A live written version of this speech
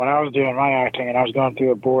when I was doing my acting and I was going through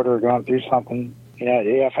a board or going through something,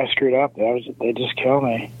 if I screwed up, they'd just kill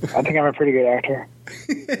me. I think I'm a pretty good actor.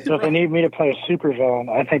 So if they need me to play a supervillain,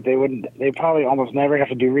 I think they'd probably almost never have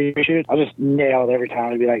to do reshoots. I'll just nail it every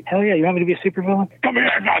time. I'd be like, hell yeah, you want me to be a supervillain? Come here,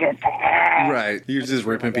 motherfucker! Right. You're just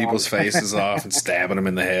ripping people's faces off and stabbing them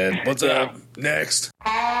in the head. What's up? Next.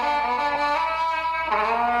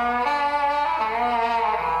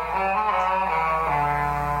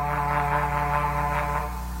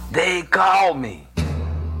 They call me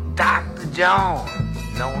Dr. Jones,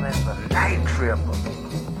 known as the Night Tripper.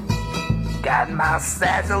 Got my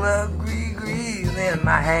satchel of grease in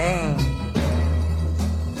my hand.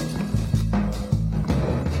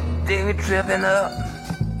 They were tripping up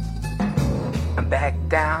and back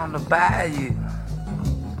down the bayou.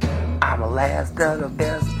 I'm the last of the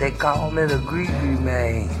best, they call me the Greasy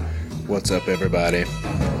Man. What's up, everybody?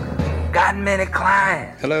 Got many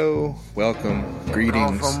clients. Hello, welcome,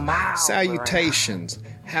 greetings, salutations.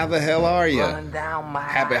 How the hell are you?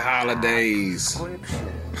 Happy holidays.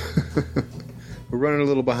 We're running a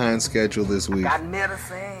little behind schedule this week,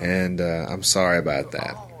 and I'm sorry about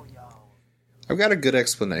that. I've got a good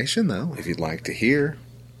explanation, though, if you'd like to hear.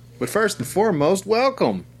 But first and foremost,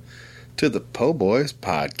 welcome to the Po' Boys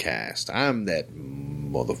Podcast. I'm that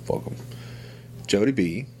motherfucker, Jody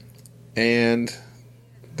B. And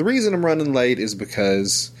the reason I'm running late is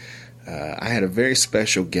because I had a very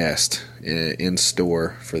special guest in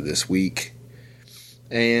store for this week.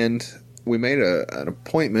 And we made an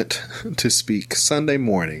appointment to speak Sunday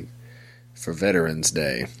morning for Veterans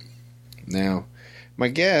Day. Now, my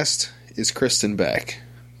guest is Kristen Beck.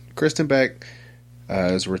 Kristen Beck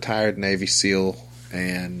is a retired Navy SEAL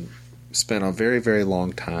and spent a very, very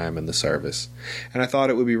long time in the service. And I thought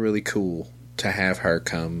it would be really cool to have her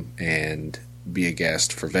come and be a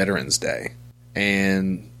guest for Veterans Day.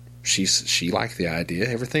 And she liked the idea.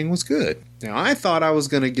 Everything was good. Now, I thought I was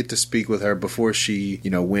going to get to speak with her before she,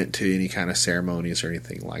 went to any kind of ceremonies or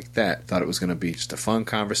anything like that. Thought it was going to be just a fun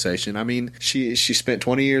conversation. I mean, she spent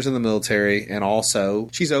 20 years in the military, and also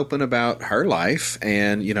she's open about her life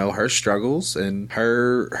and, her struggles and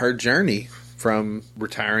her journey from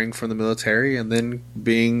retiring from the military and then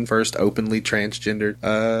being first openly transgendered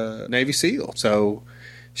Navy SEAL. So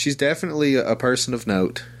she's definitely a person of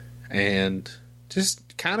note and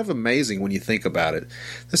just kind of amazing when you think about it.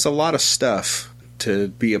 There's a lot of stuff to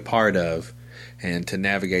be a part of, and to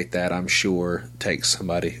navigate that, I'm sure, takes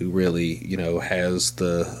somebody who really, has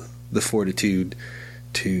the fortitude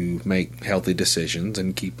to make healthy decisions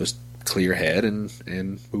and keep a clear head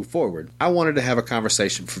and move forward. I wanted to have a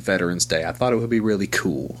conversation for Veterans Day. I thought it would be really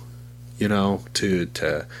cool,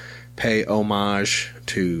 to pay homage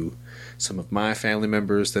to some of my family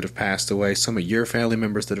members that have passed away, some of your family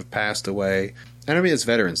members that have passed away. And I mean, it's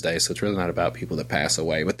Veterans Day, so it's really not about people that pass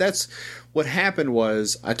away. But that's what happened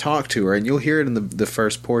was I talked to her, and you'll hear it in the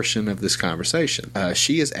first portion of this conversation.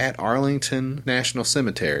 She is at Arlington National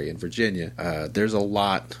Cemetery in Virginia. There's a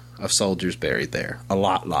lot of soldiers buried there. A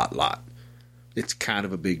lot. It's kind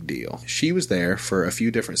of a big deal. She was there for a few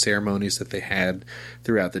different ceremonies that they had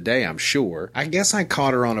throughout the day, I'm sure. I guess I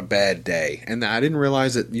caught her on a bad day, and I didn't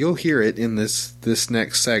realize it. You'll hear it in this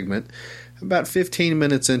next segment. About 15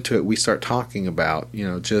 minutes into it, we start talking about,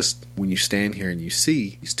 just when you stand here and you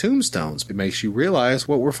see these tombstones, it makes you realize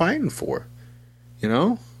what we're fighting for,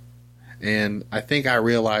 And I think I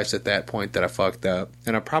realized at that point that I fucked up,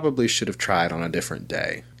 and I probably should have tried on a different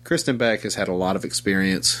day. Kristen Beck has had a lot of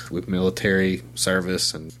experience with military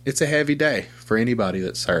service, and it's a heavy day for anybody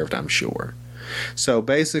that served, I'm sure. So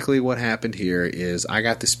basically what happened here is I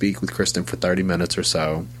got to speak with Kristen for 30 minutes or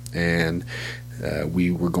so, and we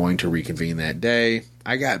were going to reconvene that day.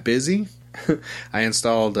 I got busy. I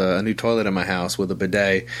installed a new toilet in my house with a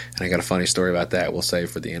bidet, and I got a funny story about that we'll save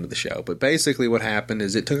for the end of the show. But basically what happened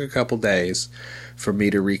is it took a couple days for me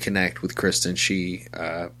to reconnect with Kristen. She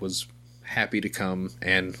was happy to come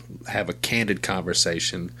and have a candid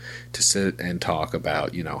conversation to sit and talk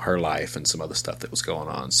about, her life and some other stuff that was going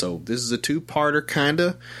on. So this is a two-parter,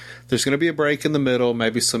 kinda. There's going to be a break in the middle,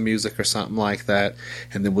 maybe some music or something like that,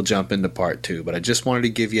 and then we'll jump into part two. But I just wanted to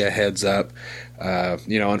give you a heads up.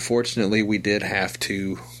 Unfortunately, we did have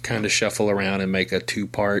to kind of shuffle around and make a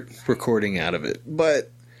two-part recording out of it.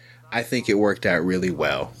 But I think it worked out really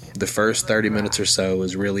well. The first 30 minutes or so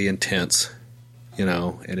is really intense,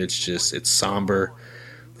 and it's somber,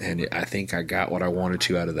 and I think I got what I wanted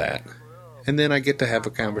to out of that. And then I get to have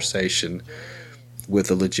a conversation with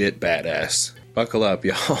a legit badass. Buckle up,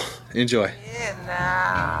 y'all. Enjoy.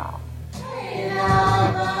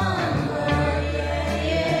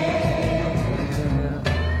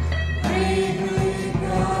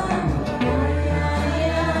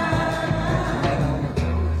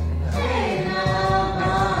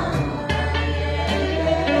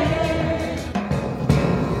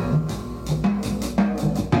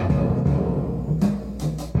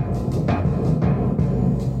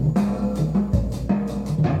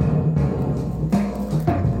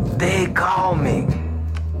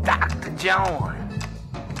 John,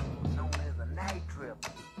 known as a night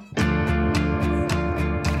tripper.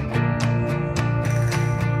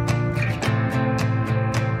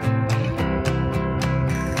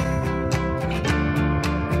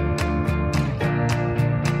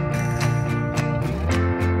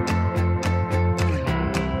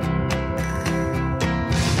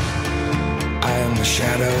 I am the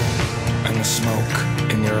shadow and the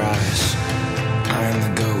smoke in your eyes. I am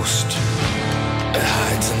the ghost that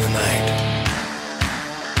hides in the night.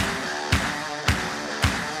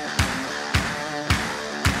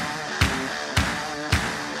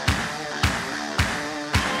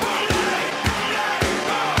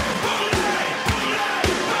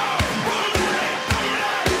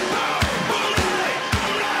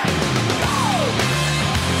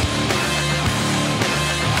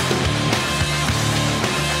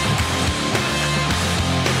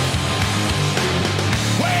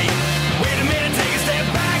 Wait a minute, take a step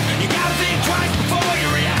back. You gotta think twice before you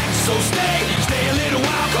react. So stay a little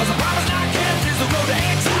while, cause the promise not kept is the road to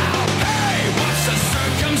exile. Hey, what's the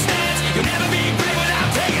circumstance? You'll never be great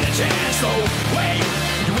without taking a chance. So wait,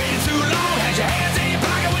 you waited too long, had your hands in your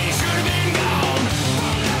pocket when you should have been gone.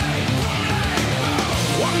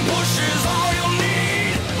 One push is all you'll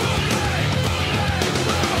need.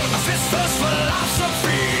 A fist-first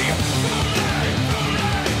philosophy.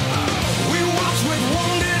 We watch with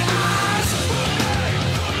wounded eyes.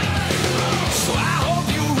 So I hope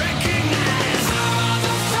you recognize I'm on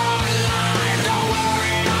the front line. Don't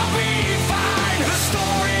worry, I'll be fine. The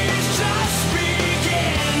story is just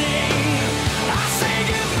beginning. I say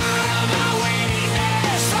goodbye to my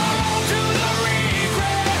weakness, hello to the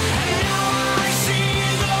regret, and now I see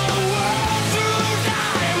the world through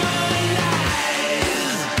diamond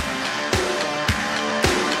eyes.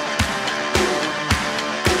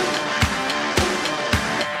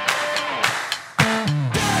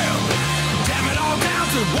 Damn it all down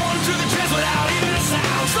to one to the chest without even a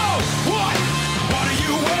sound. So what? What are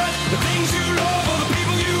you worth? The things you love or the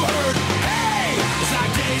people you hurt? Hey, it's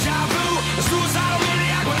like deja vu, a suicidal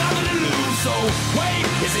maniac with nothing to lose. So wait,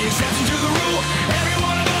 it's the exception to the rule. Every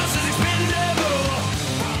one of us is expendable.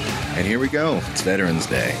 And here we go. It's Veterans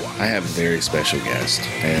Day. I have a very special guest,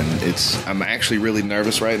 and I'm actually really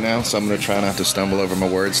nervous right now, so I'm going to try not to stumble over my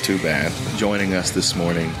words too bad. Joining us this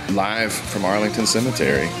morning, live from Arlington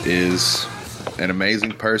Cemetery, is an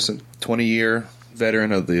amazing person, 20-year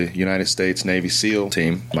veteran of the United States Navy SEAL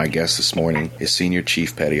team. My guest this morning is Senior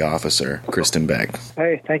Chief Petty Officer Kristen Beck.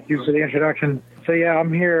 Hey, thank you for the introduction. So yeah,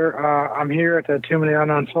 I'm here. I'm here at the Tomb of the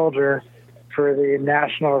Unknown Soldier for the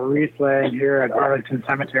national wreath laying here at Arlington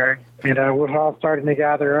Cemetery. And we're all starting to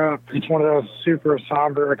gather up. It's one of those super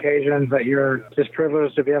somber occasions that you're just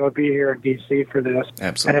privileged to be able to be here in D.C. for this.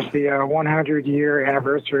 Absolutely. And it's the 100-year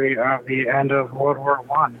anniversary of the end of World War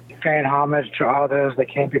I. Paying homage to all those that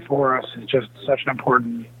came before us is just such an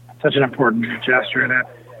important gesture that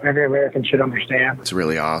every American should understand. It's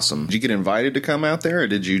really awesome. Did you get invited to come out there, or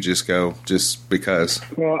did you just go just because?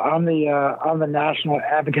 Well, I'm the National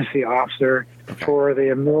Advocacy Officer for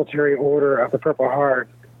the Military Order of the Purple Heart.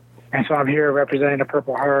 And so I'm here representing the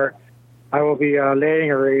Purple Heart. I will be laying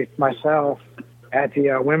a wreath myself at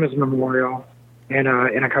the Women's Memorial in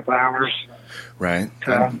a couple of hours. Right.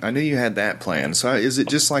 I knew you had that plan. So is it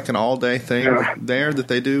just like an all-day thing there that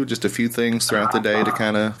they do? Just a few things throughout the day to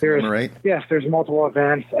kind of commemorate? Yes, there's multiple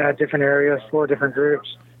events at different areas for different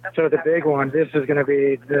groups. So the big one, this is going to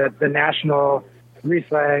be the national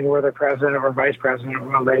wreath laying where the president or vice president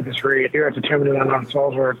will lay this wreath here at the Tomb of the Unknown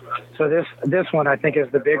Soldier. So this one, I think,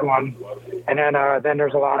 is the big one. And then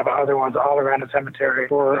there's a lot of other ones all around the cemetery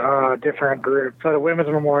for different groups. So the Women's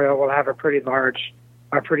Memorial will have a pretty large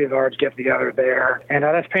get together there, and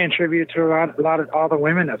that's paying tribute to a lot of all the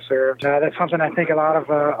women that served. That's something I think a lot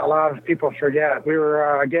of people forget. We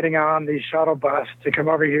were getting on the shuttle bus to come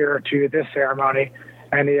over here to this ceremony,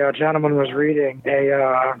 and the gentleman was reading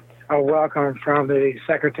a welcome from the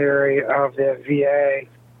Secretary of the VA,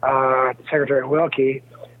 Secretary Wilkie,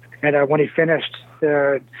 and when he finished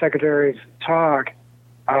the Secretary's talk,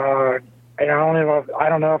 and I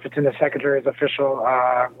don't know if it's in the Secretary's official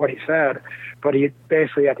what he said, but he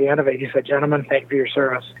basically at the end of it he said, "Gentlemen, thank you for your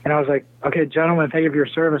service." And I was like, "Okay, gentlemen, thank you for your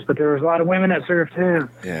service," but there was a lot of women that served too.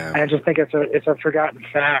 Yeah. And I just think it's a forgotten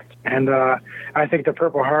fact. And I think the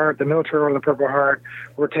Purple Heart, the military order of the Purple Heart,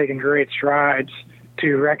 we're taking great strides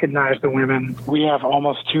to recognize the women. We have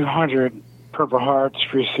almost 200 Purple Hearts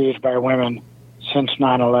received by women since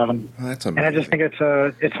 9/11. Oh, that's amazing. And I just think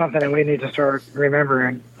it's something that we need to start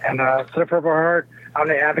remembering. And so the Purple Heart, I'm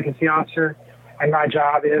the advocacy officer, And my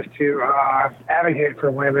job is to advocate for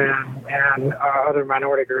women and other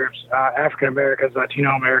minority groups, African Americans,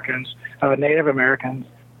 Latino Americans, Native Americans,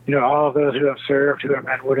 all of those who have served, who have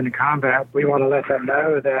been wounded in combat. We want to let them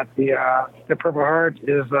know that the Purple Heart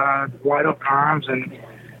is wide open arms,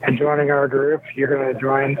 and joining our group, you're going to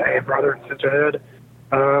join a brother and sisterhood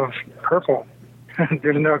of purple.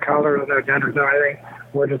 There's no color, no gender, no anything.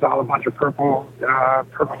 We're just all a bunch of purple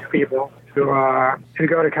people who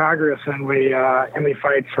go to Congress, and we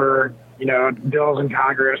fight for bills in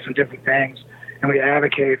Congress and different things, and we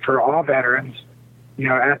advocate for all veterans,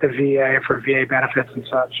 at the VA for VA benefits and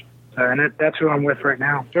such. And that's who I'm with right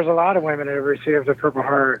now. There's a lot of women that have received the Purple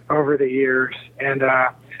Heart over the years, and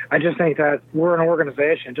I just think that we're an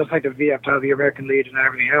organization, just like the VFW, American Legion, and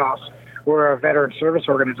everything else. We're a veteran service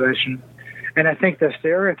organization. And I think the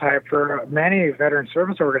stereotype for many veteran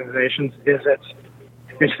service organizations is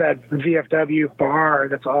it's that VFW bar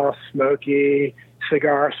that's all smoky,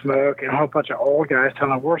 cigar smoke, and a whole bunch of old guys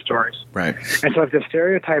telling war stories. Right. And so if the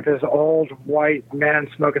stereotype is old white men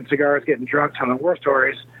smoking cigars, getting drunk, telling war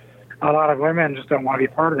stories, a lot of women just don't want to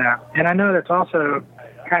be part of that. And I know that's also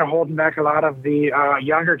kind of holding back a lot of the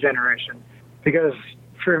younger generation, because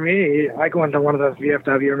for me, I go into one of those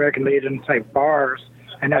VFW, American Legion type bars,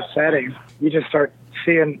 and that setting, you just start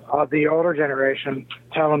seeing the older generation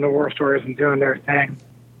telling the war stories and doing their thing.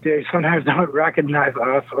 They sometimes don't recognize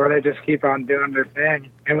us, or they just keep on doing their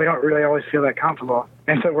thing, and we don't really always feel that comfortable.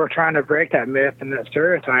 And so we're trying to break that myth and that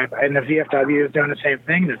stereotype, and the VFW is doing the same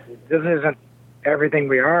thing. This isn't everything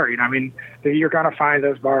we are. You're going to find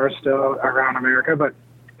those bars still around America, but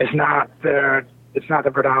it's not the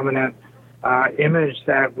predominant image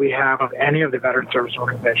that we have of any of the veteran service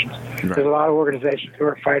organizations. Right. There's a lot of organizations who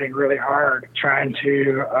are fighting really hard trying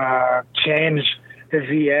to change the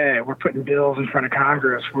VA. We're putting bills in front of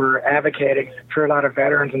Congress. We're advocating for a lot of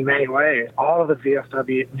veterans in many ways. All of the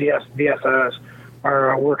VSOs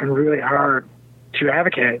are working really hard to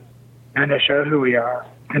advocate and to show who we are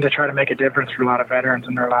and to try to make a difference for a lot of veterans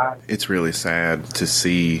in their lives. It's really sad to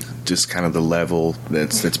see just kind of the level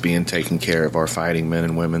that's being taken care of our fighting men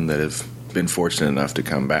and women that have been fortunate enough to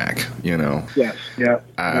come back, Yes, yeah.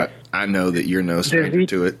 I know that you're no stranger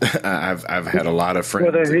to it. I've had a lot of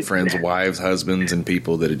friends, wives, husbands, and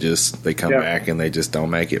people that they come back and they just don't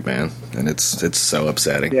make it, man. And it's so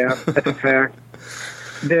upsetting. Yeah, that's a fact.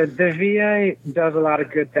 The VA does a lot of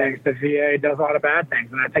good things. The VA does a lot of bad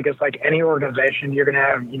things, and I think it's like any organization. You're gonna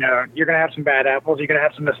have some bad apples. You're gonna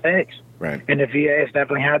have some mistakes, right? And the VA has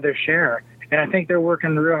definitely had their share. And I think they're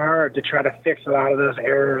working real hard to try to fix a lot of those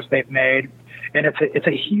errors they've made. And it's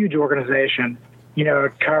a huge organization,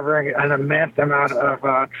 covering an immense amount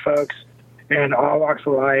of folks in all walks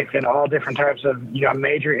of life and all different types of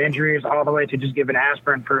major injuries, all the way to just giving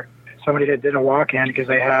aspirin for somebody that did a walk-in because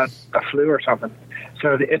they had a flu or something.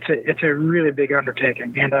 So it's a really big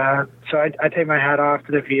undertaking. And so I take my hat off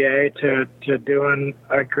to the VA to doing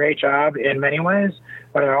a great job in many ways.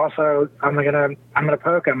 But I'm gonna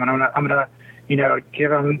poke them, and I'm gonna give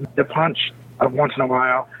them the punch of once in a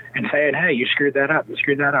while and saying, hey, you screwed that up. It's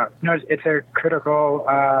a critical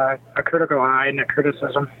eye and a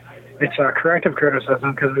criticism. It's a corrective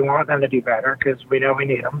criticism because we want them to do better because we know we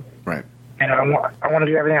need them. Right. And I want to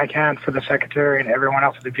do everything I can for the secretary and everyone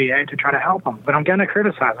else at the VA to try to help them. But I'm going to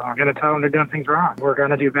criticize them. I'm going to tell them they're doing things wrong. We're going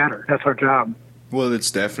to do better. That's our job. Well,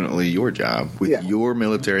 it's definitely your job with your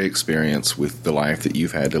military experience, with the life that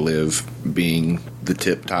you've had to live, being the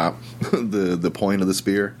tip top, the point of the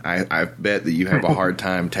spear. I bet that you have a hard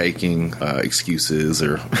time taking excuses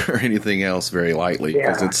or anything else very lightly,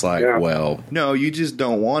 because it's like, well, no, you just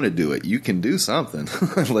don't want to do it. You can do something.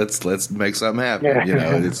 let's make something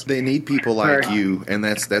happen. They need people like you, and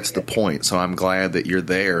that's the point. So I'm glad that you're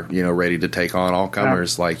there, ready to take on all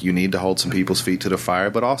comers. Like, you need to hold some people's feet to the fire,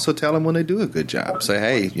 but also tell them when they do a good job. Say,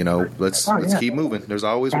 hey, let's keep moving. There's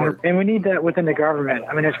always work. And we need that within the government.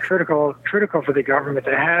 I mean, it's critical for the government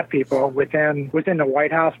to have people within the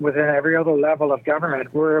White House, within every other level of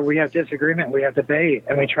government, where we have disagreement, we have debate,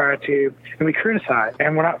 and we criticize.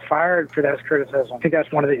 And we're not fired for that criticism. I think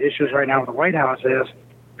that's one of the issues right now with the White House is,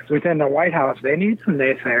 within the White House, they need some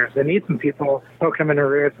naysayers. They need some people poking them in the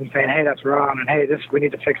ribs and saying, hey, that's wrong, and hey, we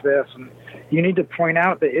need to fix this. And you need to point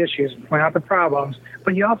out the issues and point out the problems,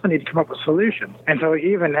 but you also need to come up with solutions. And so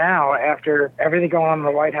even now, after everything going on in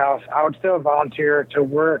the White House, I would still volunteer to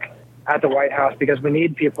work at the White House, because we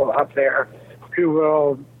need people up there who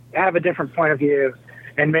will have a different point of view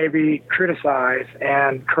and maybe criticize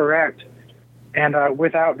and correct, and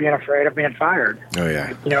without being afraid of being fired. Oh,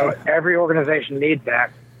 yeah. Every organization needs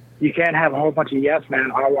that. You can't have a whole bunch of yes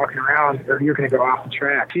men all walking around, or you're going to go off the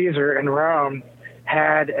track. Caesar in Rome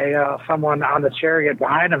had someone on the chariot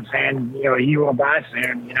behind him saying, you will die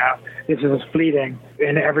soon, this is fleeting.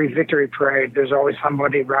 In every victory parade, there's always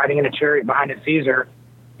somebody riding in a chariot behind a Caesar,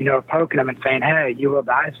 poking him and saying, hey, you will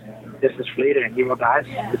die soon. This is fleeting. You will die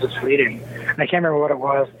soon. This is fleeting. And I can't remember what it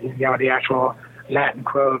was, the actual Latin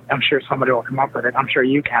quote. I'm sure somebody will come up with it. I'm sure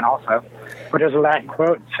you can also. But there's a Latin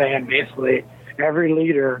quote saying basically every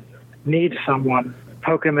leader needs someone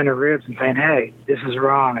poking him in the ribs and saying, hey, this is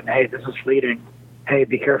wrong, and hey, this is fleeting. Hey,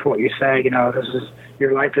 be careful what you say.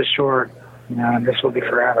 Your life is short, and this will be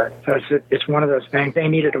forever. So it's one of those things. They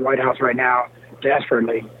need at the White House right now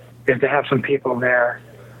desperately is to have some people there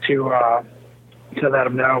to let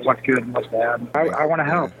them know what's good and what's bad. I want to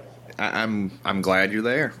help. I'm glad you're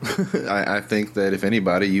there. I think that if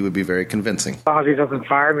anybody, you would be very convincing. Ozzy doesn't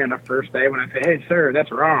fire me on the first day when I say, hey, sir,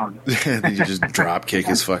 that's wrong. Then you just drop kick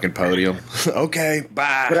his fucking podium. Okay,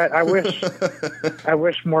 bye. But I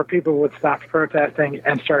wish more people would stop protesting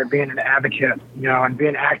and start being an advocate, and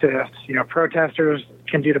being activists. Protesters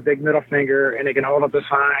can do the big middle finger, and they can hold up the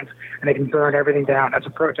signs, and they can burn everything down. That's a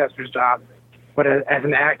protester's job. But as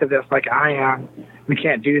an activist like I am, we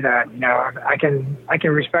can't do that. I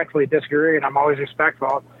can respectfully disagree, and I'm always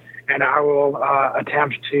respectful, and I will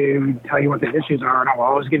attempt to tell you what the issues are, and I will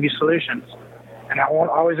always give you solutions. And I won't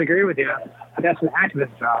always agree with you. But that's an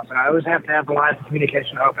activist's job, and I always have to have the lines of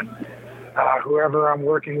communication open. Whoever I'm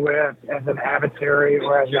working with as an adversary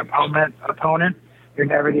or as an opponent, you're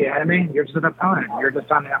never the enemy. You're just an opponent. You're just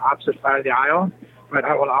on the opposite side of the aisle. But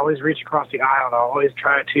I will always reach across the aisle. I'll always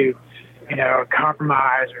try to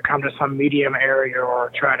compromise or come to some medium area or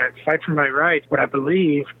try to fight for my rights, what I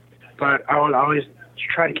believe, but I will always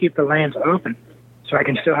try to keep the lanes open so I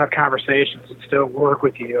can still have conversations and still work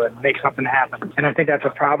with you and make something happen. And I think that's a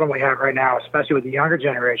problem we have right now, especially with the younger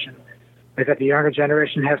generation, is that the younger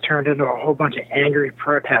generation has turned into a whole bunch of angry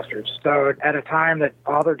protesters. So at a time that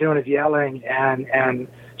all they're doing is yelling and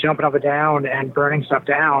jumping up and down and burning stuff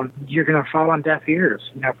down, you're going to fall on deaf ears.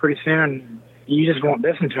 Pretty soon you just won't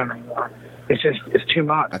listen to them anymore. It's too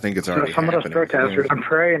much. I think it's already some happening. of those protesters, I'm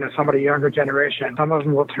praying that some of the younger generation, some of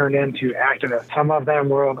them will turn into activists. Some of them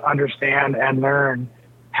will understand and learn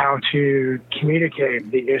how to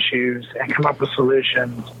communicate the issues and come up with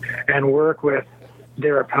solutions and work with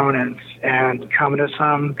their opponents and come to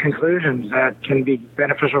some conclusions that can be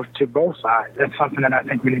beneficial to both sides. That's something that I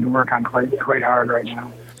think we need to work on quite hard right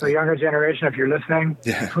now. So younger generation, if you're listening,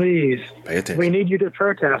 please, pay attention. We need you to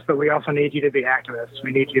protest, but we also need you to be activists.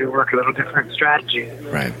 We need you to work a little different strategies.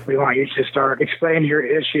 Right. We want you to start explaining your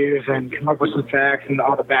issues and come up with some facts and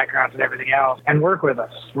all the backgrounds and everything else, and work with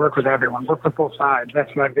us. Work with everyone. Work with both sides.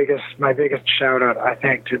 That's my biggest shout out, I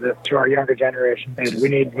think, to our younger generation. We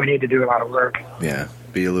need to do a lot of work. Yeah.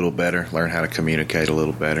 Be a little better, learn how to communicate a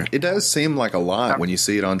little better. It does seem like a lot when you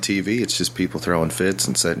see it on TV. It's just people throwing fits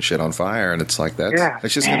and setting shit on fire, and it's like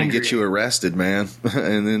that's just going to get you arrested, man.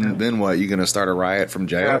 And then what? You're going to start a riot from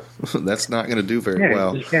jail? That's not going to do very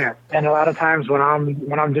well. You can't. And a lot of times when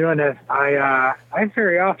I'm doing this, I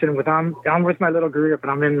very often I'm with my little group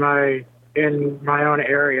and I'm in my own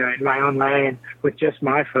area, in my own lane with just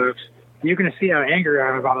my folks. You're going to see how angry I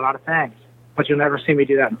am about a lot of things, but you'll never see me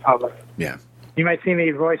do that in public. Yeah. You might see me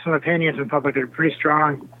voice some opinions in public that are pretty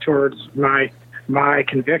strong towards my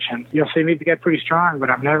convictions. You'll see me get pretty strong, but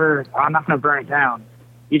I'm not going to burn it down.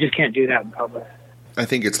 You just can't do that in public. I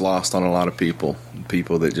think it's lost on a lot of people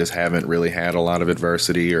that just haven't really had a lot of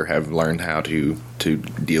adversity or have learned how to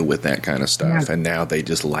deal with that kind of stuff, and now they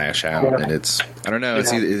just lash out, and it's, I don't know,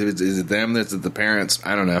 is it them, is it the parents?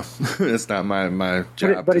 I don't know. It's not my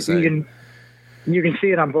job to say. You can see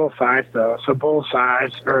it on both sides, though. So both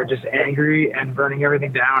sides are just angry and burning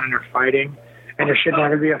everything down, and they're fighting. And there should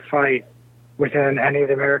never be a fight within any of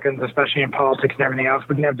the Americans, especially in politics and everything else.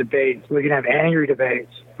 We can have debates. We can have angry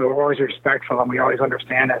debates, but we're always respectful, and we always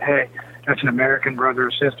understand that, hey, that's an American brother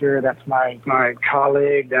or sister. That's my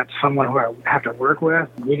colleague. That's someone who I have to work with.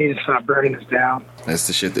 You need to stop burning this down. That's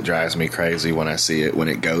the shit that drives me crazy when I see it, when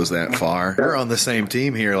it goes that far. We're on the same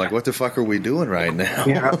team here. Like, what the fuck are we doing right now?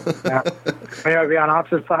 Yeah. We might be on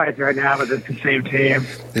opposite sides right now, but it's the same team.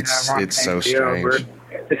 It's so strange. We're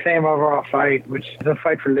the same overall fight, which is a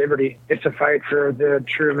fight for liberty. It's a fight for the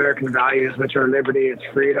true American values, which are liberty, it's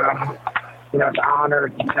freedom, it's honor,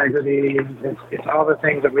 it's integrity. It's all the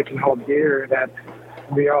things that we can hold dear that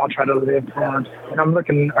we all try to live for. And I'm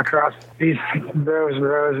looking across these rows and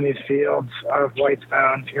rows in these fields of white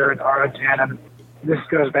stones here in Arlington, and this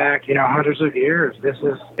goes back, hundreds of years.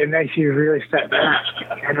 It makes you really step back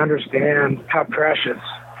and understand how precious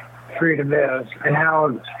freedom is and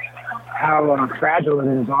how fragile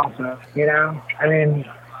it is also, I mean,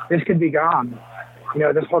 this could be gone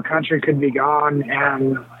this whole country could be gone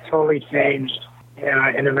and totally changed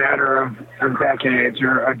in a matter of decades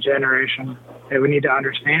or a generation. That we need to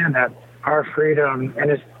understand that our freedom and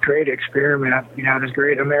this great experiment, this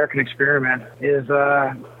great American experiment is,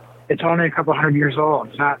 it's only a couple hundred years old.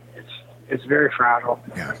 It's very fragile.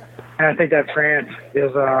 Yeah. And I think that France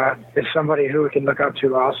is somebody who we can look up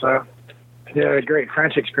to also. The great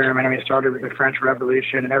French experiment, it started with the French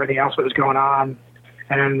Revolution and everything else that was going on.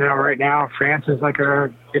 And right now, France is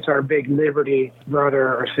it's our big liberty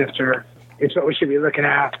brother or sister. It's what we should be looking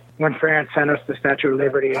at when France sent us the Statue of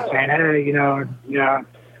Liberty and saying, hey,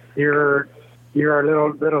 you're our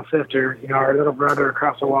little sister, our little brother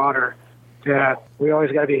across the water. That we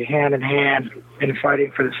always got to be hand in hand in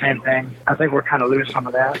fighting for the same thing. I think we're kind of losing some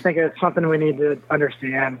of that. I think it's something we need to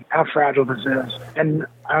understand how fragile this is. And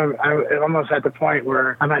I'm almost at the point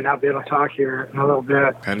where I might not be able to talk here in a little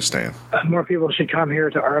bit. I understand. More people should come here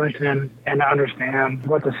to Arlington and understand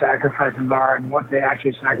what the sacrifices are and what they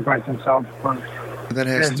actually sacrifice themselves for. That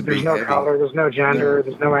has to be There's no heavy. color, there's no gender,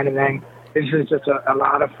 there's no anything. This is just a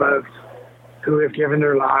lot of folks who have given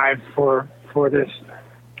their lives for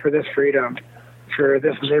this freedom, for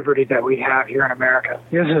this liberty that we have here in America.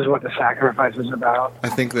 This is what the sacrifice is about. I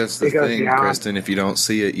think that's the thing, Kristen. If you don't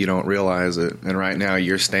see it, you don't realize it. And right now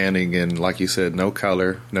you're standing in, like you said, no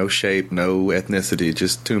color, no shape, no ethnicity,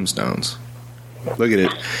 just tombstones. Look at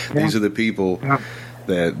it. Yeah. These are the people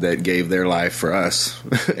that gave their life for us.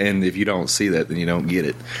 And if you don't see that, then you don't get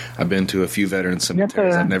it. I've been to a few veteran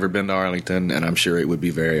cemeteries. I've never been to Arlington, and I'm sure it would be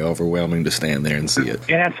very overwhelming to stand there and see it.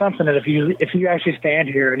 And that's something that if you actually stand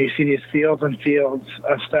here and you see these fields and fields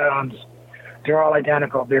of stones, they're all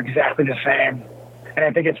identical. They're exactly the same. And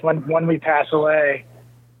I think it's when we pass away,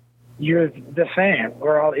 you're the same.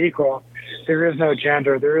 We're all equal. There is no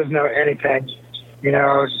gender. There is no anything.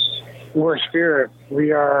 We're spirit.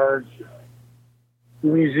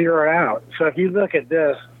 We zero out. So if you look at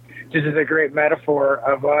this is a great metaphor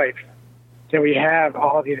of life, that we have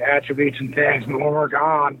all these attributes and things, but when we're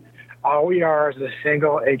gone, all we are is a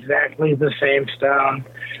single, exactly the same stone.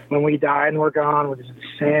 When we die and we're gone, we're the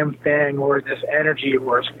same thing. We're this energy,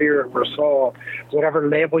 we're spirit, we're soul, whatever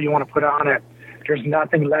label you want to put on it. There's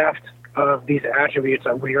nothing left of these attributes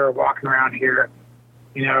that we are walking around here.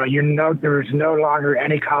 There's no longer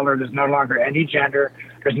any color, there's no longer any gender,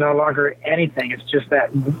 there's no longer anything. It's just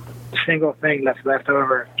that single thing that's left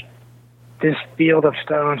over. This field of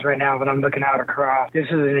stones right now that I'm looking out across, this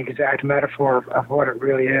is an exact metaphor of what it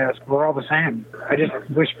really is. We're all the same. I just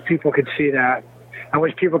wish people could see that. I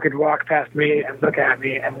wish people could walk past me and look at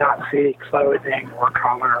me and not see clothing or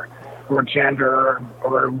color or gender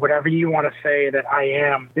or whatever you want to say that I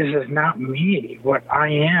am. This is not me. What I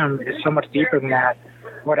am is so much deeper than that.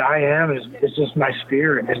 What I am is just my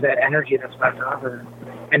spirit, is that energy that's left over.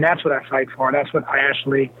 And that's what I fight for. That's what I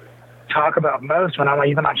actually talk about most when I'm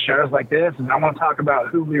even on shows like this, and I want to talk about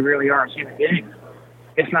who we really are as human beings.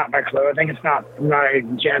 It's not my clothing, it's not my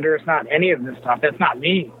gender, it's not any of this stuff. That's not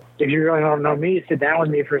me. If you really don't know me, sit down with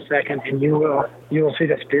me for a second and you will see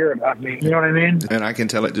the spirit of me. You know what I mean? And I can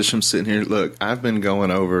tell it just from sitting here. Look, I've been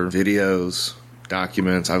going over videos,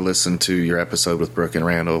 documents. I listened to your episode with Brooke and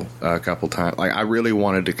Randall a couple times. I really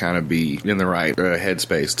wanted to kind of be in the right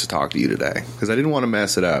headspace to talk to you today because I didn't want to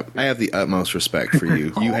mess it up. I have the utmost respect for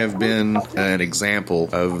you. You have been an example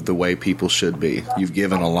of the way people should be. You've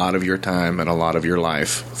given a lot of your time and a lot of your life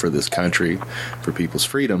for this country, for people's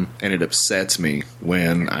freedom, and it upsets me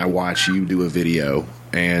when I watch you do a video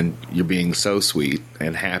and you're being so sweet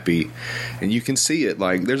and happy, and you can see it.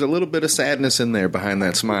 There's a little bit of sadness in there behind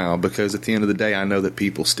that smile, because at the end of the day, I know that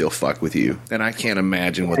people still fuck with you, and I can't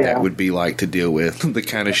imagine what that would be like to deal with, the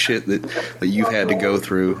kind of shit that you've had to go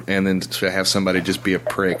through, and then to have somebody just be a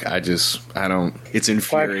prick. I don't. It's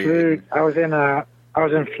infuriating. I was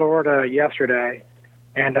in Florida yesterday,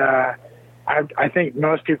 and I think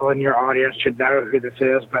most people in your audience should know who this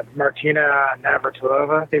is, but Martina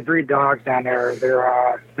Navratilova, they breed dogs down there.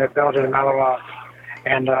 They're Belgian and Malinois.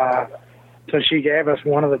 And so she gave us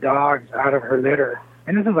one of the dogs out of her litter.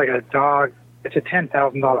 And this is like a dog. It's a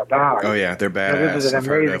 $10,000 dog. Oh, yeah, they're badass. So this is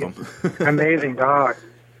an amazing dog.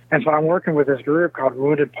 And so I'm working with this group called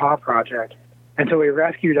Wounded Paw Project. And so we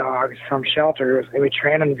rescue dogs from shelters, and we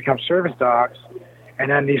train them to become service dogs. And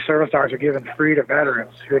then these service dogs are given free to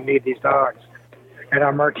veterans who need these dogs.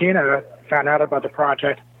 And Martina found out about the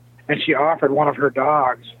project, and she offered one of her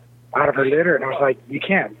dogs out of her litter. And I was like, you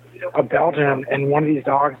can't. A Belgian and one of these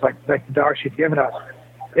dogs, like the dog she's given us.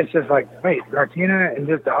 It's just like, wait, Martina and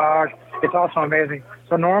this dog. It's also amazing.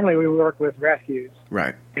 So normally we work with rescues.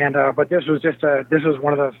 Right. And but this was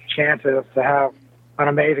one of those chances to have an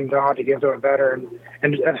amazing dog to give to a veteran,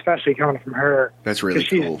 and especially coming from her. That's really 'cause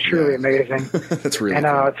she's cool. truly amazing. That's really And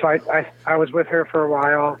cool. so I was with her for a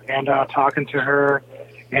while and talking to her,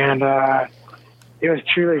 and it was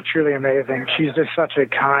truly, truly amazing. She's just such a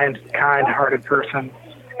kind-hearted person,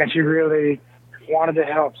 and she really wanted to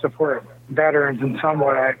help support veterans in some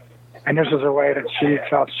way. And this was a way that she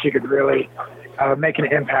felt she could really make an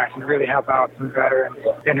impact and really help out some veterans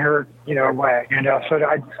in her, way. And so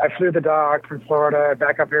I flew the dog from Florida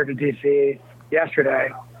back up here to D.C. yesterday.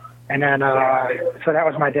 And then, so that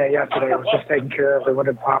was my day yesterday. I was just taking care of the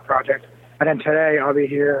Wounded Paw Project. And then today I'll be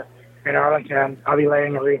here in Arlington. I'll be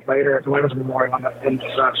laying a wreath later at the Women's Memorial and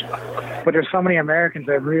such. But there's so many Americans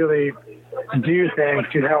that really do things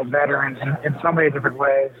to help veterans in so many different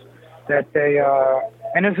ways that they,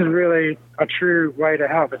 and this is really a true way to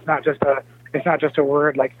help. It's not just a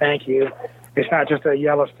word like thank you. It's not just a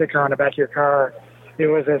yellow sticker on the back of your car. It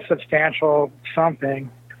was a substantial something,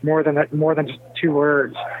 more than just 2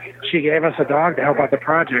 words. She gave us a dog to help out the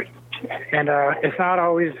project. And it's not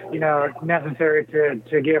always, necessary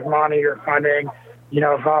to give money or funding,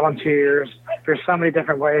 volunteers. There's so many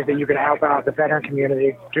different ways that you can help out the veteran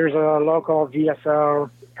community. There's a local VSO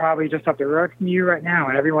probably just up the road from you right now,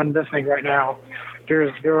 and everyone listening right now.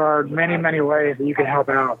 There are many, many ways that you can help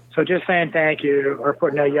out. So just saying thank you or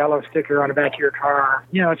putting a yellow sticker on the back of your car,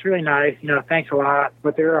 it's really nice. Thanks a lot.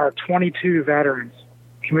 But there are 22 veterans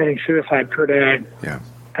committing suicide per day. Yeah.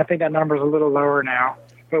 I think that number is a little lower now.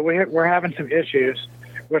 But we're having some issues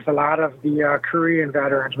with a lot of the Korean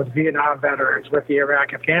veterans, with Vietnam veterans, with the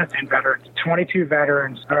Iraq, Afghanistan veterans. 22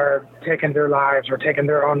 veterans are taking their lives or taking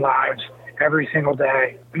their own lives every single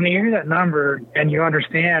day. When you hear that number and you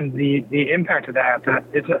understand the impact of that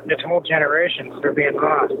it's whole generations that are being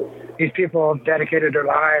lost. These people dedicated their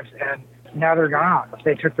lives and now they're gone.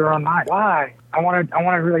 They took their own life. Why? I want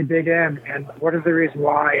to really dig in and what is the reason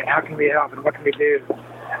why and how can we help and what can we do?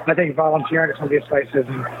 I think volunteering at some of these places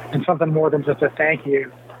and something more than just a thank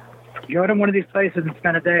you. Go to one of these places and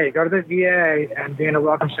spend a day. Go to the VA and be in a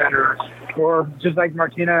welcome center. Or just like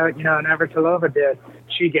Martina, Navratilova did.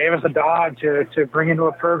 She gave us a dog to bring into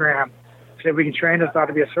a program so that we can train this dog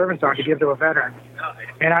to be a service dog to give to a veteran.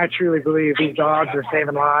 And I truly believe these dogs are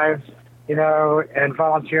saving lives, and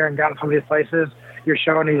volunteering down in some of these places. You're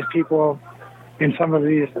showing these people in some of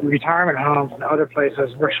these retirement homes and other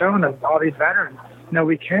places, we're showing them, all these veterans,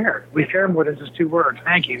 we care. We care more than just 2 words.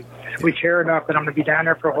 Thank you. We care enough that I'm going to be down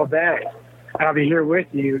there for a whole day. And I'll be here with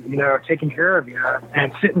you, taking care of you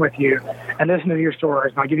and sitting with you and listening to your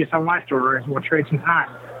stories. And I'll give you some of my stories and we'll trade some time.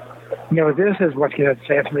 This is what's going to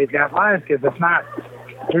save some of these guys' lives because if not,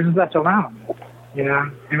 they're just left alone,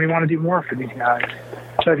 and we want to do more for these guys.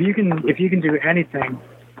 So if you can do anything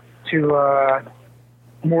to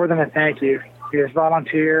more than a thank you, either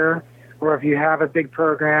volunteer or if you have a big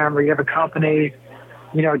program or you have a company,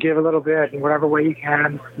 give a little bit in whatever way you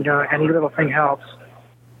can, any little thing helps.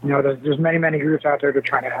 There's many, many groups out there that are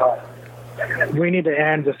trying to help. We need to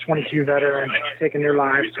end this 22 veterans taking their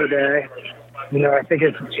lives per day. I think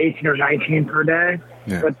it's 18 or 19 per day.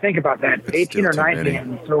 Yeah. But think about that, it's 18 or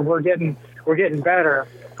 19. So we're getting better,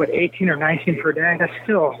 but 18 or 19 per day, that's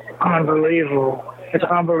still unbelievable. It's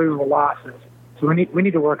unbelievable losses. So we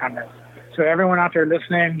need to work on this. So everyone out there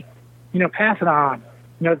listening, pass it on.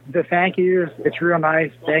 The thank yous, it's real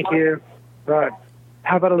nice, thank you, but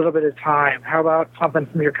how about a little bit of time? How about something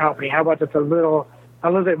from your company? How about just a little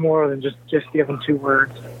bit more than just giving 2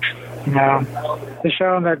 words? To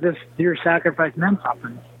show them that your sacrifice meant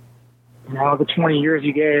something. The 20 years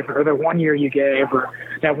you gave, or the 1 year you gave, or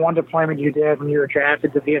that one deployment you did when you were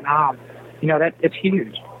drafted to Vietnam. That it's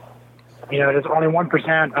huge. There's only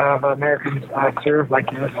 1% of Americans serve like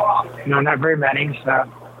this. Not very many. So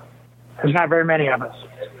there's not very many of us.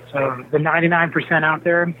 So the 99% out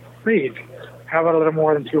there, please. How about a little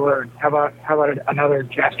more than 2 words? How about another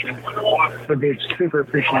gesture? Would be super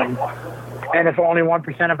appreciated. And if only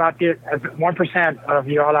 1% of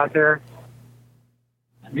you all out there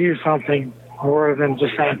do something more than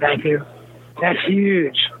just saying thank you, that's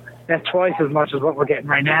huge. That's twice as much as what we're getting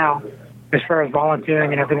right now, as far as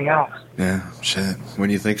volunteering and everything else. Yeah, shit. When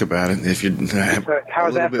you think about it, if you have a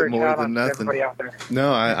little bit more than nothing. Out there?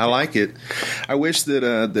 No, I like it. I wish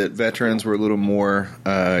that veterans were a little more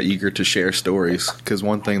eager to share stories, because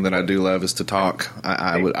one thing that I do love is to talk.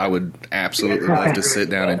 I would absolutely love to sit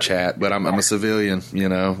down and chat, but I'm a civilian,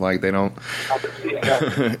 like they don't.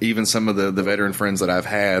 Even some of the veteran friends that I've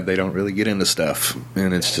had, they don't really get into stuff,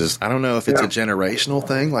 and it's just, I don't know if it's a generational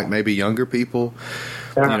thing, like maybe younger people.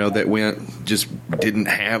 That just didn't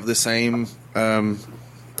have the same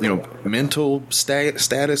mental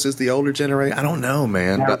status is the older generation. I don't know,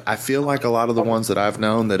 man, but I feel like a lot of the ones that I've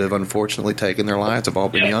known that have unfortunately taken their lives have all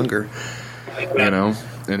been younger,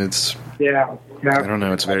 and it's Yeah. I don't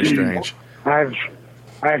know, it's very strange. I've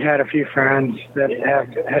had a few friends that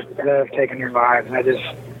have taken their lives, and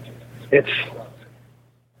it's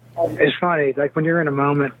funny. Like when you're in a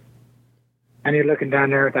moment and you're looking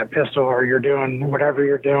down there at that pistol, or you're doing whatever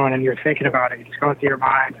you're doing, and you're thinking about it, it's going through your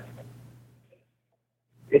mind.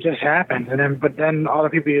 It just happens, but then all the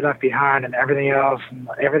people you left behind, and everything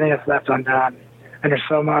that's left undone, and there's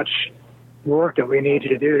so much work that we need you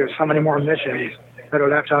to do. There's so many more missions that are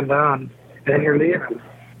left undone, and then you're leaving.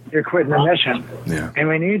 You're quitting the mission. Yeah. And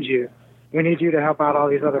we need you. We need you to help out all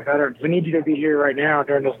these other veterans. We need you to be here right now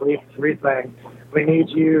during this wreath thing. We need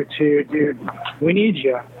you we need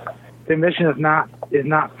you. The mission is not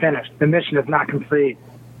finished. The mission is not complete.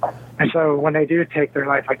 And so when they do take their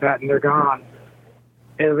life like that and they're gone,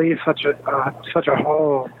 it leaves such a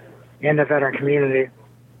hole in the veteran community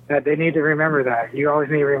that they need to remember that. You always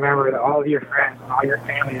need to remember that all of your friends and all your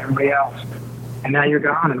family and everybody else. And now you're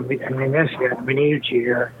gone, and we miss you. We need you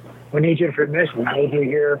here. We need you for admission. I need you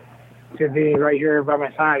here to be right here by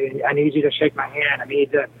my side. I need you to shake my hand. I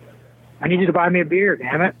need you to buy me a beer,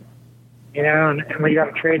 damn it. And we got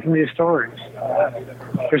to trade some of these stories.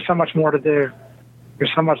 There's so much more to do.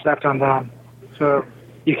 There's so much left undone. So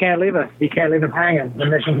you can't leave us. You can't leave us hanging. The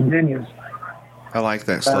mission continues. I like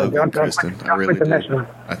that slogan, Kristen. I really do.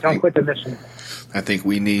 Don't quit the mission. I think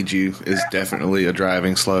 "we need you" is definitely a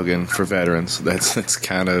driving slogan for veterans. That's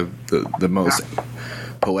kind of the most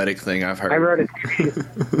poetic thing I've heard. I wrote a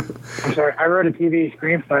TV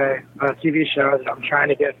screenplay, a TV show that I'm trying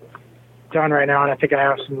to get done right now, and I think I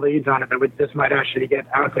have some leads on it that this might actually get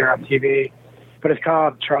out there on TV. But it's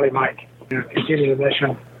called Charlie Mike, Continue the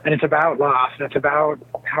Mission, and it's about loss, and it's about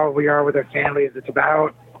how we are with our families. It's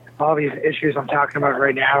about all these issues I'm talking about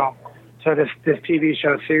right now. So this TV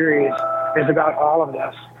show series is about all of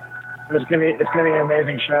this. It's gonna be an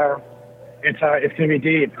amazing show. It's gonna be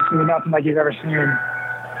deep. It's gonna be nothing like you've ever seen.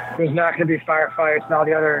 There's not gonna be firefights and all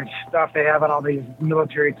the other stuff they have on all these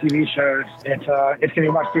military TV shows. It's gonna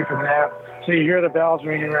be much deeper than that. So you hear the bells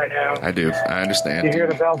ringing right now. I do. I understand. You hear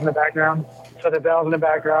the bells in the background. So the bells in the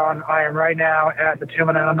background. I am right now at the Tomb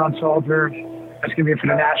of an Unknown Soldier. It's gonna be for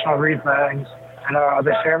the National Wreath things. And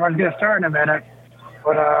the ceremony's gonna start in a minute.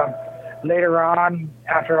 But later on,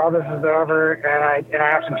 after all this is over, and I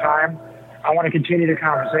have some time, I want to continue the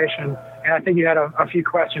conversation. And I think you had a few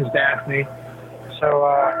questions to ask me.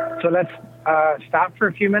 So let's stop for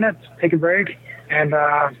a few minutes, take a break, and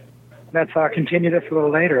let's continue this a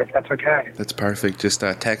little later, if that's okay. That's perfect. Just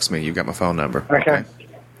text me. You've got my phone number. Okay.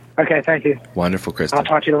 Okay, thank you. Wonderful, Kristen. I'll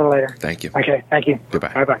talk to you a little later. Thank you. Okay, thank you.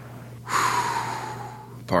 Goodbye. Bye-bye.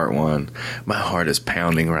 Part 1. My heart is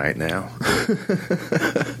pounding right now.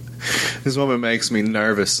 This woman makes me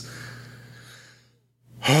nervous.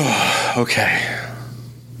 Okay.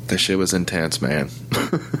 This shit was intense, man.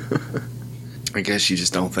 I guess you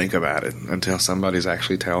just don't think about it until somebody's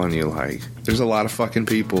actually telling you, like, there's a lot of fucking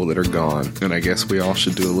people that are gone, and I guess we all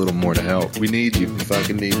should do a little more to help. We need you. We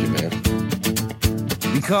fucking need you, man.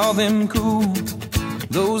 We call them cool,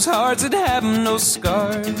 those hearts that have no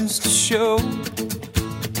scars to show,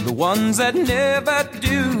 the ones that never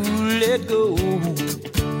do let go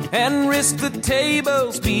and risk the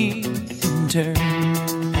tables being turned.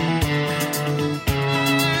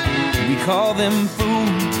 We call them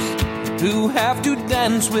fools who have to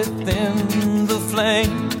dance within the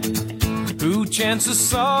flame, who chance the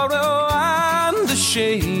sorrow and the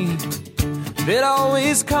shame that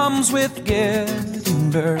always comes with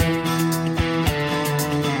getting burned.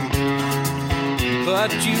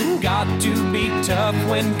 But you got to be tough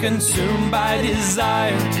when consumed by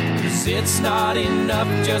desire, 'cause it's not enough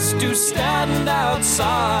just to stand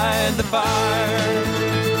outside the fire.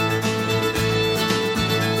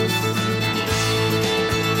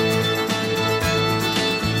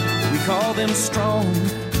 We call them strong,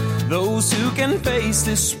 those who can face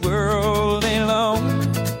this world alone,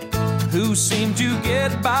 who seem to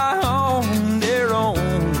get by on their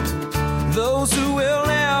own, those who will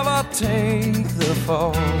never take the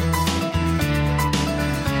fall.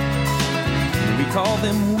 We call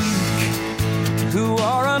them weak, who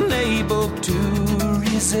are unable to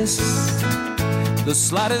resist the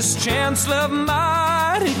slightest chance love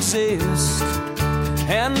might exist,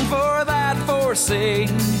 and for that forsake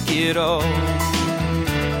it all.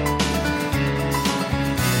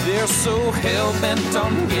 They're so hell-bent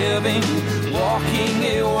on giving, walking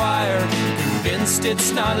a wire, convinced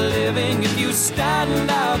it's not living if you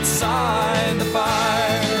stand outside the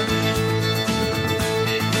fire.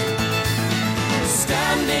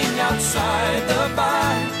 Standing standing outside the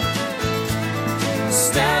bar.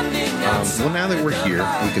 Well, now that we're here,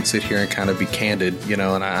 we can sit here and kind of be candid, and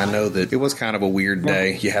I know that it was kind of a weird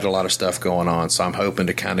day. You had a lot of stuff going on, so I'm hoping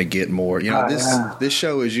to kind of get more, this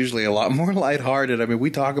show is usually a lot more lighthearted. I mean, we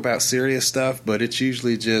talk about serious stuff, but it's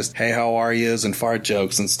usually just, hey, how are yous, and fart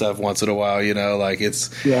jokes and stuff once in a while,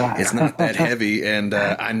 it's not that heavy. And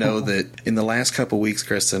I know that in the last couple of weeks,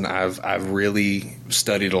 Kristen, I've really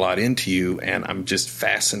studied a lot into you, and I'm just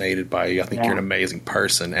fascinated by you. I think you're an amazing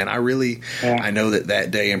person, and I know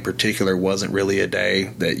that day in particular wasn't really a day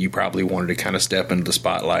that you probably wanted to kind of step into the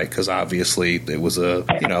spotlight, because obviously it was a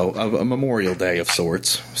Memorial Day of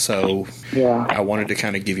sorts. So I wanted to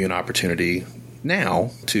kind of give you an opportunity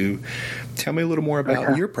now to tell me a little more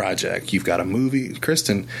about your project. You've got a movie.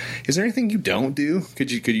 Kristen, is there anything you don't do?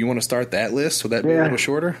 Could you want to start that list? Would that be a little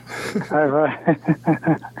shorter?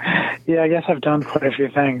 I guess I've done quite a few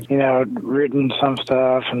things. Written some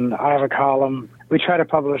stuff, and I have a column. We try to